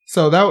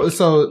 So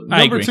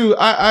number 2.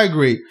 I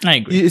agree. I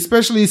agree.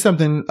 Especially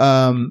something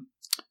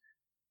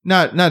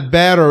not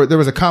bad, or there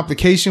was a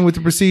complication with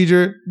the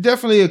procedure.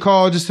 Definitely a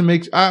call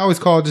I always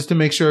call just to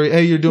make sure,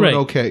 hey, you're doing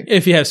okay.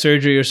 If you have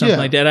surgery or something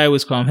like that, I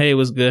always call them, hey,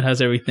 what's good?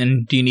 How's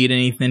everything? Do you need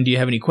anything? Do you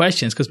have any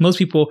questions? Because most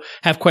people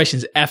have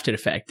questions after the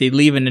fact. They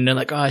leave and then they're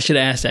like, oh, I should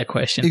have asked that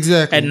question.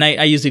 Exactly. At night,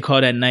 I usually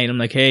call at night. I'm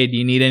like, hey, do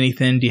you need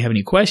anything? Do you have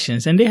any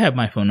questions? And they have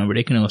my phone number.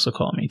 They can also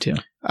call me too.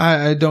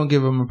 I don't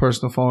give them a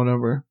personal phone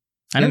number.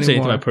 I didn't say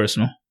it's my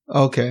personal.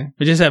 Okay.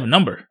 I just have a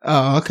number.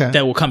 Oh, okay.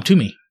 That will come to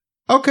me.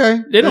 Okay.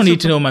 They don't need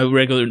to know my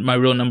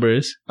real number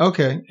is.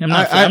 Okay. I'm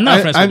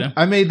not friends with them.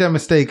 I made that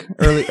mistake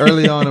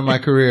early on in my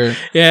career.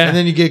 Yeah. And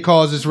then you get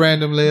calls just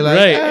randomly like,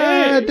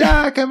 hey,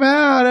 doc, I'm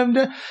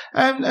out.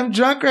 I'm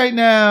drunk right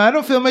now. I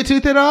don't feel my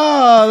tooth at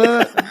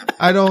all.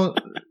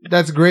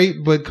 That's great,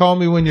 but call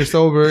me when you're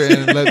sober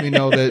and let me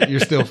know that you're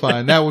still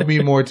fine. That would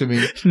mean more to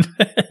me.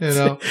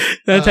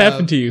 That's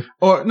happened to you.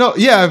 Or no,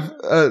 yeah.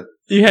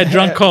 You had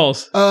drunk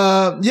calls.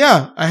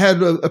 Yeah. I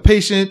had a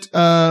patient,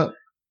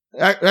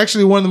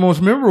 actually, one of the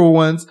most memorable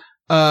ones,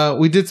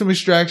 we did some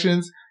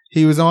extractions.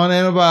 He was on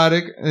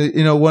antibiotic.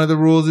 One of the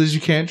rules is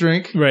you can't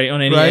drink. Right.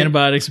 On any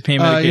antibiotics or pain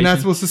medication. You're not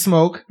supposed to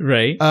smoke.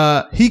 Right.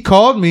 He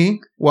called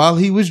me while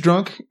he was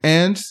drunk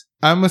and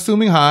I'm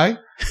assuming high,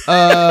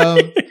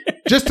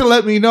 just to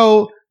let me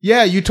know,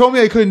 yeah, you told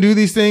me I couldn't do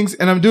these things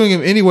and I'm doing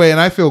them anyway and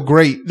I feel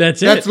great.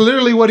 That's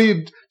literally what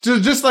he...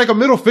 Just like a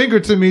middle finger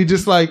to me,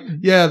 just like,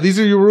 yeah, these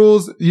are your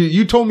rules.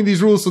 You told me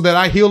these rules so that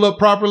I heal up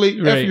properly.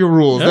 Right. F your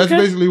rules. Okay. That's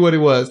basically what it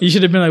was. You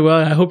should have been like, well,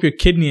 I hope your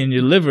kidney and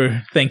your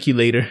liver thank you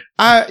later.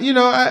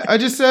 I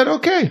just said,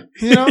 okay.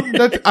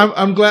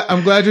 I'm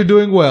glad you're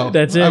doing well.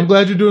 That's it. I'm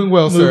glad you're doing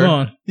well, sir. Move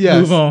on.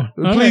 Yes. Move on.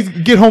 Please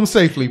get home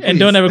safely, please. And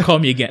don't ever call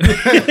me again.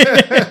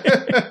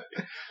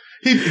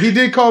 He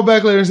did call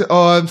back later and said,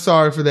 oh, I'm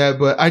sorry for that,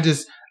 but I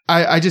just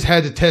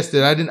had to test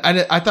it.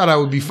 I thought I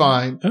would be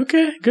fine.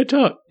 Okay. Good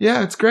talk.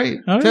 Yeah, it's great.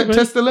 Right,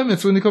 test the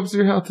limits when it comes to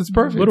your health. It's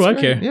perfect. What do I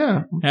care?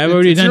 Yeah. I've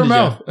already done your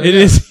mouth. It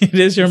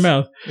is your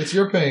mouth. It's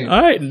your pain.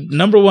 All right.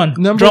 Number 1.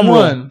 Number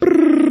 1.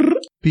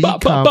 Be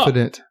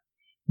confident.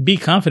 Be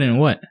confident in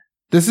what?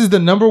 This is the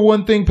number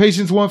 1 thing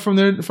patients want from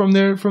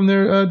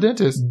their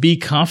dentist. Be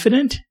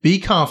confident? Be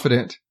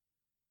confident.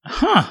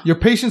 Huh. Your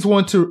patients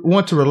want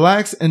to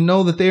relax and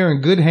know that they are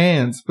in good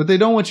hands, but they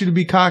don't want you to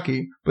be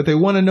cocky, but they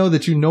want to know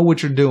that you know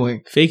what you're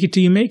doing. Fake it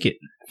till you make it.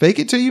 Fake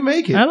it till you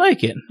make it. I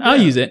like it.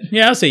 I'll use it.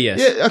 Yeah, I'll say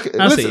yes. Yeah, okay.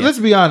 Let's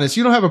be honest.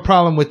 You don't have a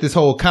problem with this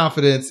whole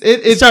confidence.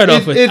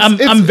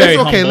 I'm very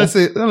humble. Okay, let's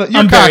say you're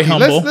I'm cocky. very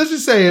humble. Let's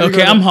just say it.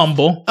 Okay, I'm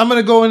humble. I'm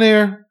gonna go in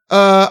there.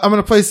 I'm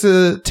gonna place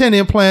 10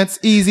 implants.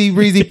 Easy,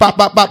 breezy, pop,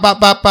 pop, pop, pop,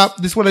 pop, pop.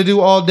 This is what I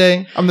do all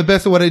day. I'm the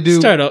best at what I do.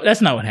 Start off.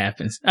 That's not what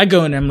happens. I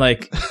go in there. I'm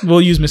like,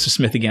 we'll use Mr.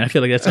 Smith again. I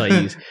feel like that's all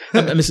I use.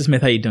 Mr.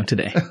 Smith, how you doing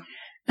today?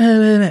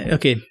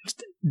 Okay,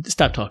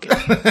 stop talking.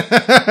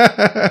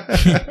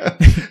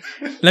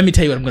 Let me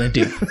tell you what I'm going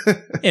to do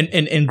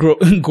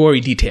in gory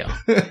detail.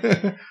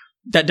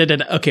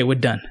 Okay, we're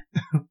done.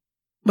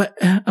 But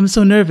I'm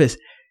so nervous.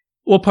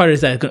 What part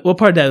of that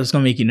was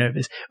going to make you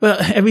nervous? Well,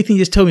 everything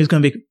you just told me is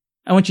going to make.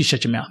 I want you to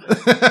shut your mouth.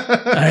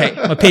 All right,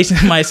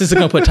 my assistant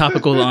going to put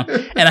topicals on,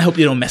 and I hope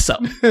you don't mess up.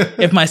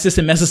 If my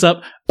assistant messes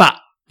up,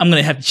 I'm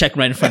going to have to check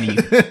right in front of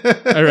you.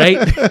 All right?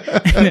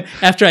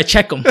 After I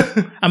check them,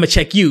 I'm going to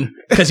check you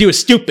because you were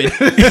stupid.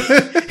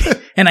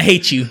 And I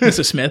hate you,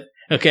 Mr. Smith.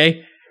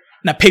 Okay?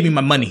 Now pay me my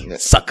money,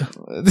 sucker.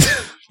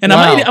 And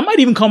wow. I might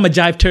even call him a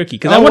Jive Turkey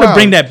because I want to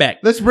bring that back.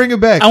 Let's bring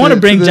it back. I want to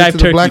bring Jive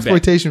Turkey back.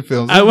 Blaxploitation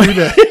films. I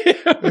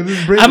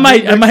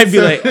might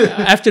be like,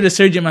 after the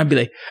surgery, I might be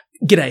like,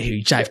 get out of here,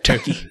 you Jive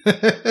Turkey.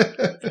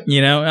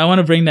 I want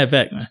to bring that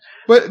back, man.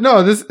 But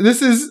no, this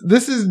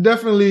is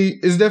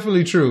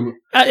definitely true.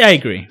 I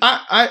agree.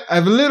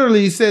 I've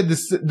literally said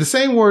the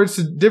same words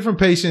to different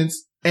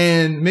patients,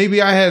 and maybe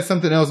I had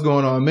something else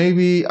going on.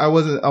 Maybe I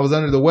was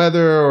under the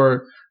weather,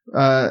 or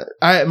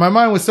my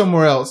mind was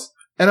somewhere else.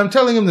 And I'm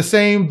telling them the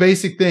same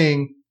basic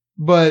thing,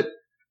 but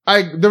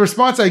the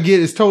response I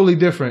get is totally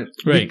different.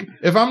 Right.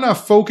 If I'm not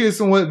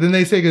focused on what, then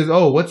they say is,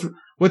 oh,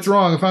 what's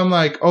wrong? If I'm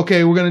like,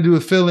 okay, we're going to do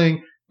a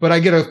filling, but I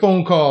get a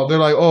phone call. They're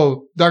like,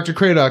 oh, Dr.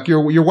 Craddock,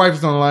 your wife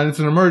is on the line. It's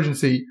an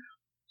emergency.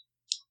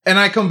 And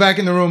I come back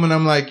in the room and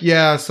I'm like,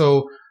 yeah,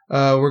 so,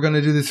 we're going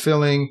to do this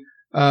filling.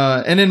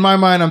 And in my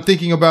mind, I'm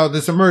thinking about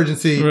this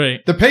emergency.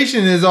 Right. The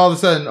patient is all of a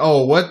sudden,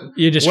 oh, what?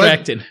 You're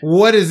distracted.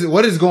 What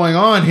is going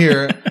on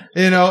here?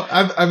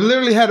 I've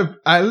literally had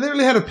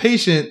a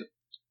patient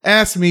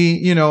ask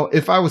me,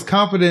 if I was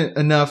competent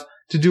enough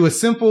to do a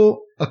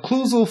simple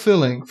occlusal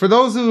filling. For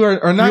those who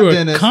are not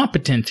dentists.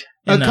 Competent.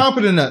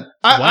 Competent enough.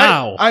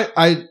 Wow.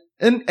 I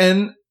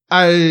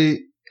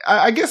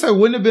guess I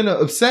wouldn't have been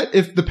upset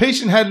if the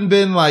patient hadn't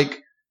been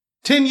like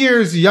 10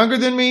 years younger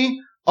than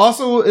me,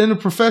 also in a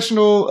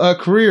professional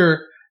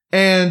career.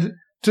 And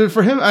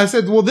for him, I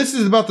said, well, this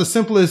is about the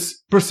simplest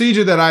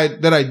procedure that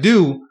I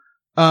do,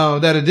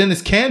 that a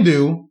dentist can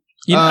do.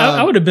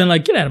 I would have been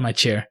like, get out of my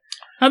chair.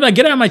 I'm like,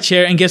 get out of my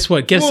chair, and guess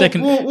what? Get a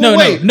second.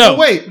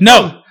 Wait.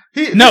 No,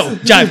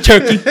 Jive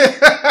Turkey.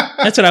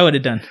 That's what I would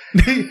have done.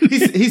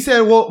 He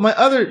said, well, my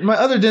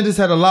other dentist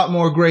had a lot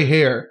more gray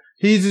hair.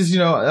 He's just,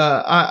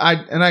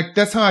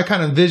 that's how I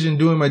kind of envisioned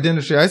doing my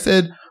dentistry. I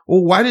said,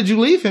 well, why did you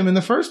leave him in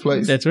the first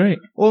place? That's right.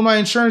 Well, my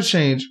insurance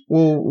changed.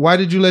 Well, why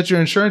did you let your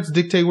insurance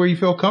dictate where you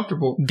felt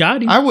comfortable?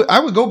 Got him. I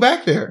would go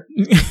back there.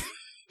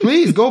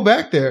 Please go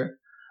back there.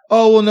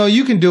 Oh, well, no,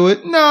 you can do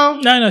it. No,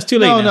 it's too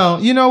late. No.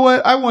 You know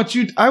what? I want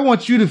you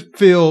to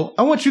feel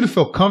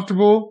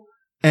comfortable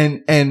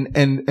and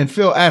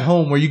feel at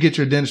home where you get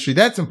your dentistry.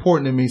 That's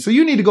important to me. So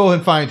you need to go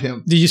and find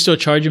him. Did you still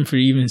charge him for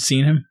even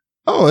seeing him?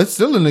 Oh, it's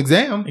still an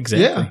exam.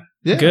 Exactly.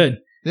 Yeah. Good.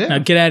 Yeah. Now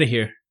get out of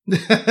here.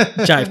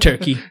 Jive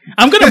Turkey.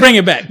 I'm going to bring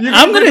it back.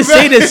 I'm going to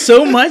say this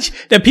so much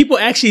that people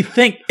actually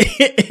think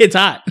it's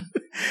hot.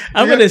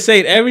 I'm going to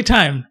say it every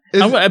time.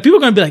 People are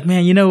going to be like,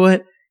 man, you know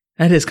what?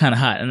 That is kind of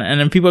hot. And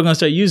then people are going to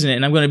start using it,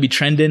 and I'm going to be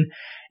trending.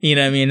 You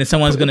know what I mean? And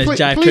someone's going to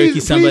Jive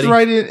Turkey somebody. Please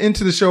write it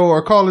into the show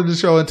or call into the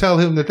show and tell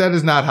him that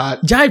is not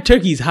hot. Jive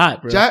Turkey's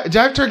hot, bro.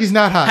 Jive Turkey's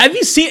not hot. Have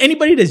you seen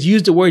anybody that's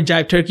used the word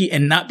Jive Turkey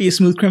and not be a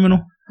smooth criminal?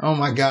 Oh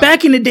my God.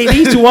 Back in the day, they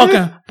used to walk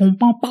on, boom,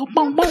 boom, boom,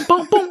 boom, boom,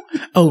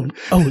 boom,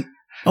 boom.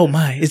 Oh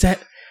my, is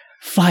that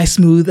fly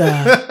smooth? You know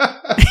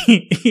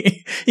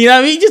what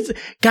I mean? Just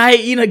guy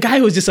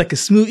who was just like a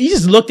smooth, you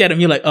just looked at him,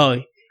 you're like,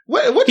 oh,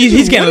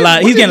 he's getting a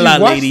lot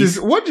of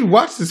ladies. What did you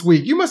watch this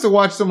week? You must have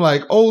watched some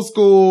like old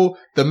school,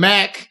 The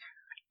Mac.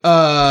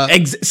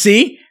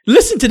 See?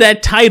 Listen to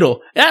that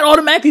title. That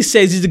automatically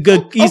says he's a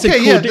cool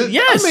dude.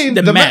 Yes. I mean,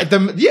 the Mac. The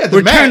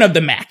Return Mac. of the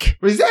Mac.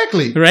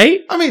 Exactly. Right?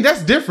 I mean,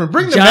 that's different.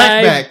 Bring the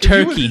Mac back.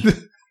 Turkey.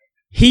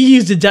 He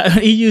used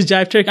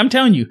Jive Turkey. I'm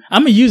telling you,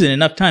 I'm going to use it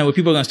enough time where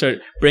people are going to start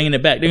bringing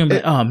it back. They're going to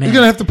be like, oh, man. You're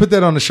going to have to put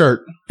that on the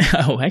shirt.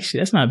 Oh, actually,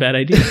 that's not a bad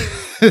idea.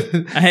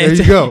 There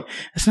you go.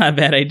 That's not a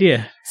bad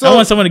idea. So, I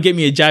want someone to get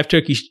me a Jive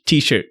Turkey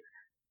t-shirt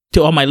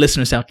to all my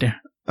listeners out there.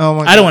 Oh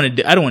my God. I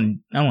don't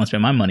want to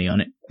spend my money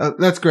on it.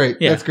 That's great.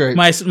 Yeah. That's great.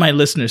 My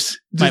listeners,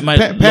 my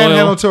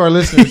panhandle loyal to our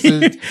listeners,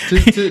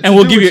 and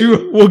we'll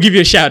give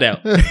you a shout out.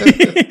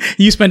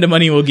 You spend the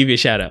money, and we'll give you a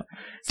shout out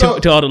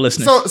to all the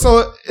listeners.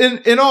 So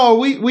in all,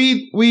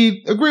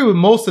 we agree with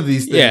most of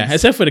these things. Yeah,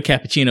 except for the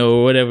cappuccino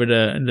or whatever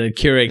the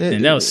Keurig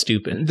thing. That was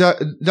stupid.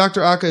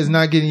 Dr. Aka is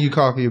not getting you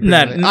coffee.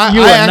 I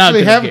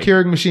actually have a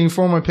Keurig machine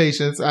for my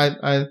patients.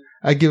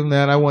 I give them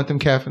that. I want them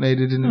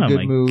caffeinated in a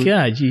good mood. Oh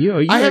my God,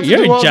 you're a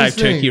Jive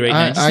Turkey right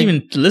now. Just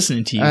even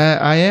listening to you.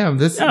 I am.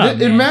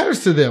 It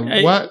matters to them.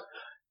 What?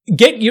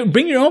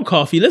 bring your own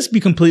coffee. Let's be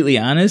completely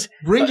honest.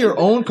 Bring your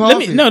own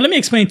coffee. Let me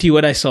explain to you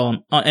what I saw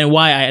and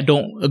why I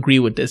don't agree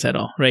with this at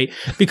all, right?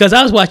 Because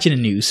I was watching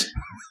the news.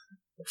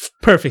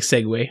 Perfect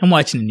segue. I'm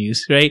watching the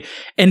news, right?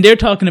 And they're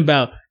talking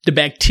about the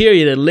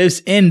bacteria that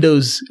lives in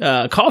those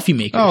coffee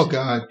makers. Oh,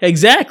 God.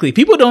 Exactly.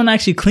 People don't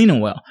actually clean them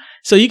well.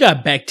 So you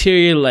got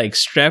bacteria like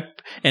strep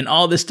and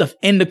all this stuff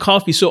in the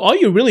coffee. So all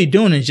you're really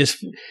doing is just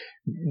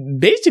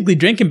basically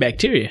drinking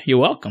bacteria. You're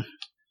welcome.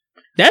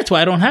 That's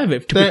why I don't have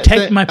it, to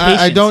protect my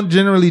patients. I don't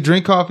generally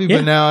drink coffee,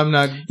 but now I'm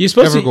not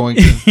going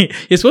to.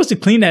 You're supposed to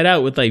clean that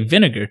out with like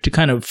vinegar to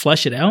kind of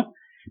flush it out.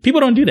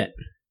 People don't do that.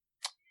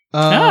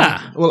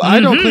 Well, I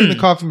don't clean the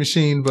coffee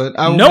machine, but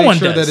I will make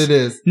sure that it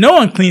is. No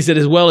one cleans it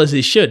as well as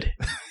they should.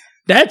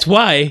 That's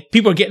why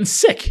people are getting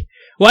sick.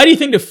 Why do you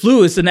think the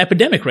flu is an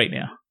epidemic right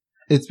now?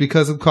 It's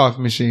because of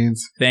coffee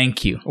machines.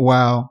 Thank you.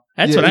 Wow.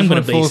 That's what I'm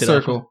going to base it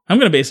off. I'm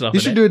going to base it off. You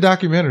should do a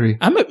documentary.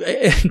 I'm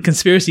a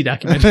conspiracy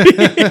documentary.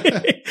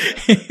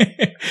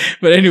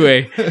 But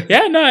anyway,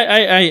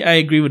 I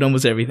agree with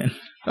almost everything.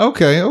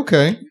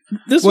 Okay.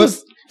 This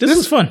was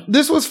fun.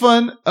 This was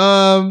fun.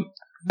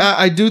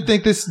 I do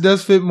think this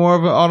does fit more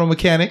of an auto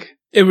mechanic.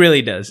 It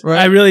really does. Right?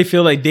 I really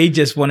feel like they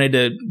just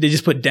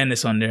put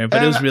dentist on there,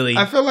 but it was really.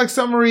 I feel like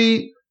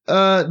summary,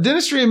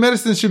 dentistry and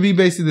medicine should be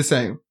basically the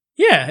same.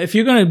 Yeah, if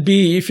you're gonna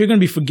be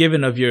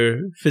forgiven of your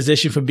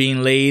physician for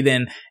being late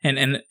and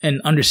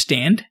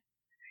understand.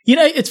 You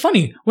know, it's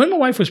funny. When my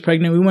wife was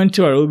pregnant, we went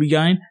to our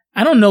OB-GYN.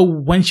 I don't know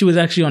when she was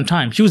actually on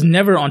time. She was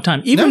never on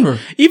time. Even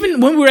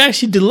when we were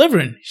actually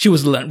delivering, she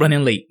was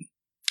running late.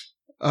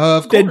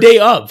 Of course. The day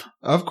of.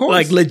 Of course.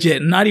 Like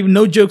legit. Not even,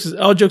 no jokes,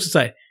 all jokes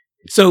aside.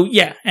 So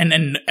yeah,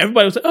 and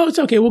everybody was like, "Oh, it's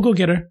okay, we'll go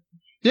get her."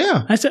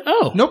 Yeah. I said,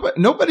 "Oh."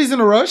 Nobody's in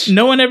a rush.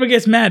 No one ever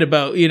gets mad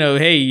about,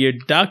 hey, your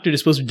doctor is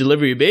supposed to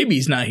deliver your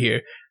baby's not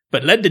here,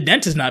 but let the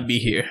dentist not be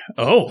here.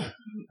 Oh,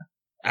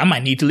 I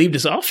might need to leave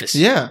this office.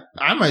 Yeah.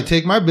 I might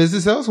take my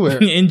business elsewhere.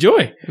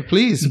 Enjoy.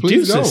 Please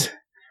Juices. Go.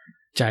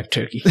 Jive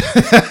turkey.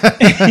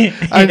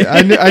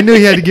 I knew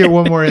he had to get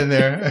one more in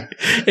there.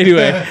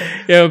 Anyway,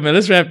 man,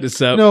 let's wrap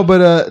this up. No,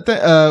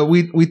 but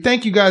we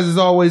thank you guys as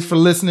always for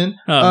listening.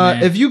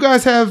 If you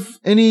guys have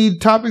any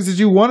topics that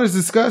you want to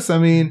discuss, I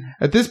mean,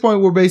 at this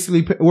point we're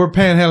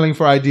panhandling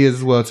for ideas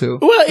as well too.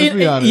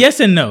 Well,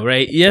 yes and no,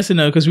 right? Yes and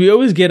no, because we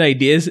always get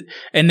ideas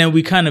and then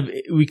we kind of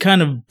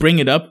bring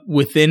it up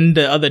within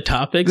the other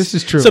topics. This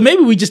is true. So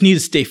maybe we just need to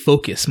stay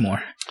focused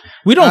more.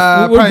 We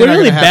don't. We're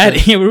really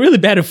bad. Yeah, we're really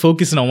bad at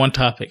focusing on one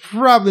topic.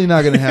 Probably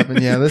not going to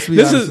happen. Yeah, let's be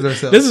honest with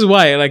ourselves. This is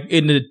why, like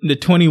in the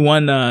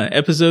 21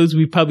 episodes,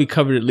 we probably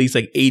covered at least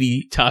like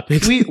 80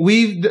 topics.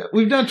 We've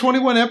done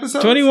 21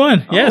 episodes.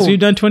 21. Oh. Yes, we've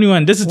done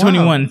 21. This is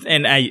 21,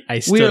 and I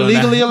still we are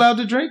legally allowed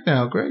to drink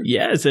now. Great.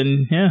 Yes,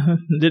 and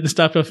didn't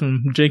stop us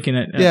from drinking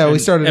it. We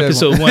started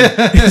episode 1,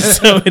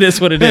 so it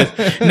is what it is.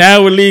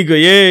 Now we're legal.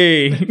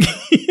 Yay!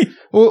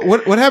 Well,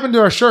 what happened to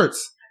our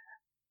shirts?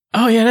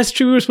 Oh yeah, that's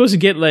true. We were supposed to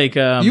get like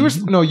you were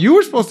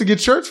supposed to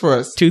get shirts for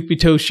us. Tooth be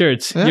toed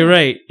shirts. Yeah. You're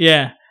right.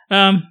 Yeah.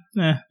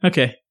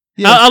 Okay.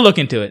 Yeah. I'll look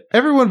into it.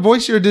 Everyone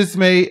voice your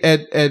dismay at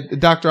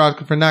Dr.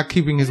 Oscar for not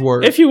keeping his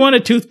word. If you want a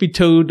Tooth be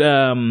toed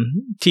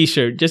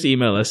t-shirt, just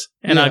email us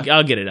and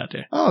I'll get it out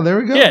there. Oh, there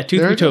we go. Yeah,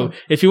 Tooth be toed.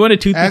 If you want a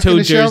Tooth be toed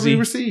jersey, shall be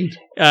received.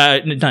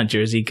 Not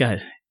jersey,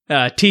 God.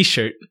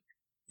 T-shirt.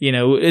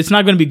 It's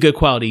not going to be good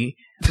quality.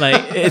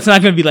 Like it's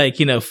not going to be like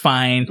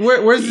fine.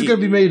 Where's this going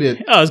to be made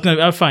in? Oh,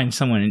 I'll find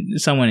someone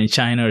in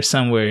China or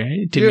somewhere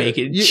to make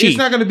it cheap. It's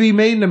not going to be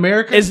made in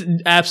America. It's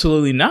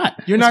absolutely not.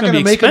 You're not going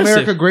to make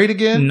America great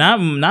again. Not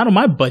on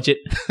my budget.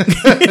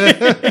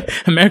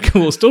 America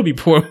will still be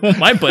poor on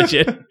my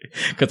budget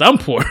because I'm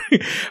poor.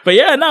 But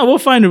yeah, no, we'll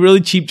find a really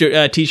cheap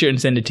t-shirt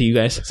and send it to you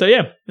guys. So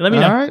yeah, let me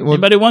know. All right,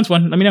 anybody wants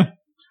one, let me know.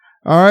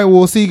 All right,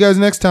 we'll see you guys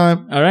next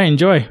time. All right,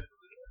 enjoy.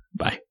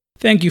 Bye.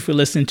 Thank you for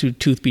listening to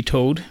Tooth Be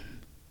Told.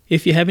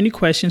 If you have any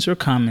questions or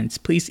comments,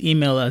 please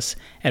email us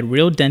at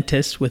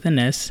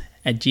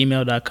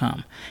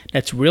realdentist@gmail.com.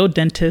 That's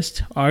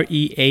realdentist,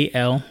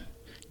 REAL,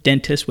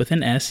 dentist with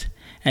an S,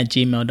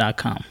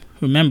 @gmail.com.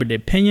 Remember, the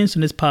opinions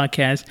on this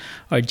podcast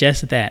are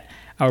just that,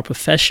 our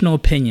professional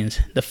opinions.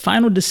 The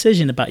final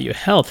decision about your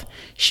health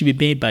should be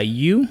made by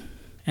you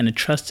and a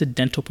trusted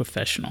dental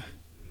professional.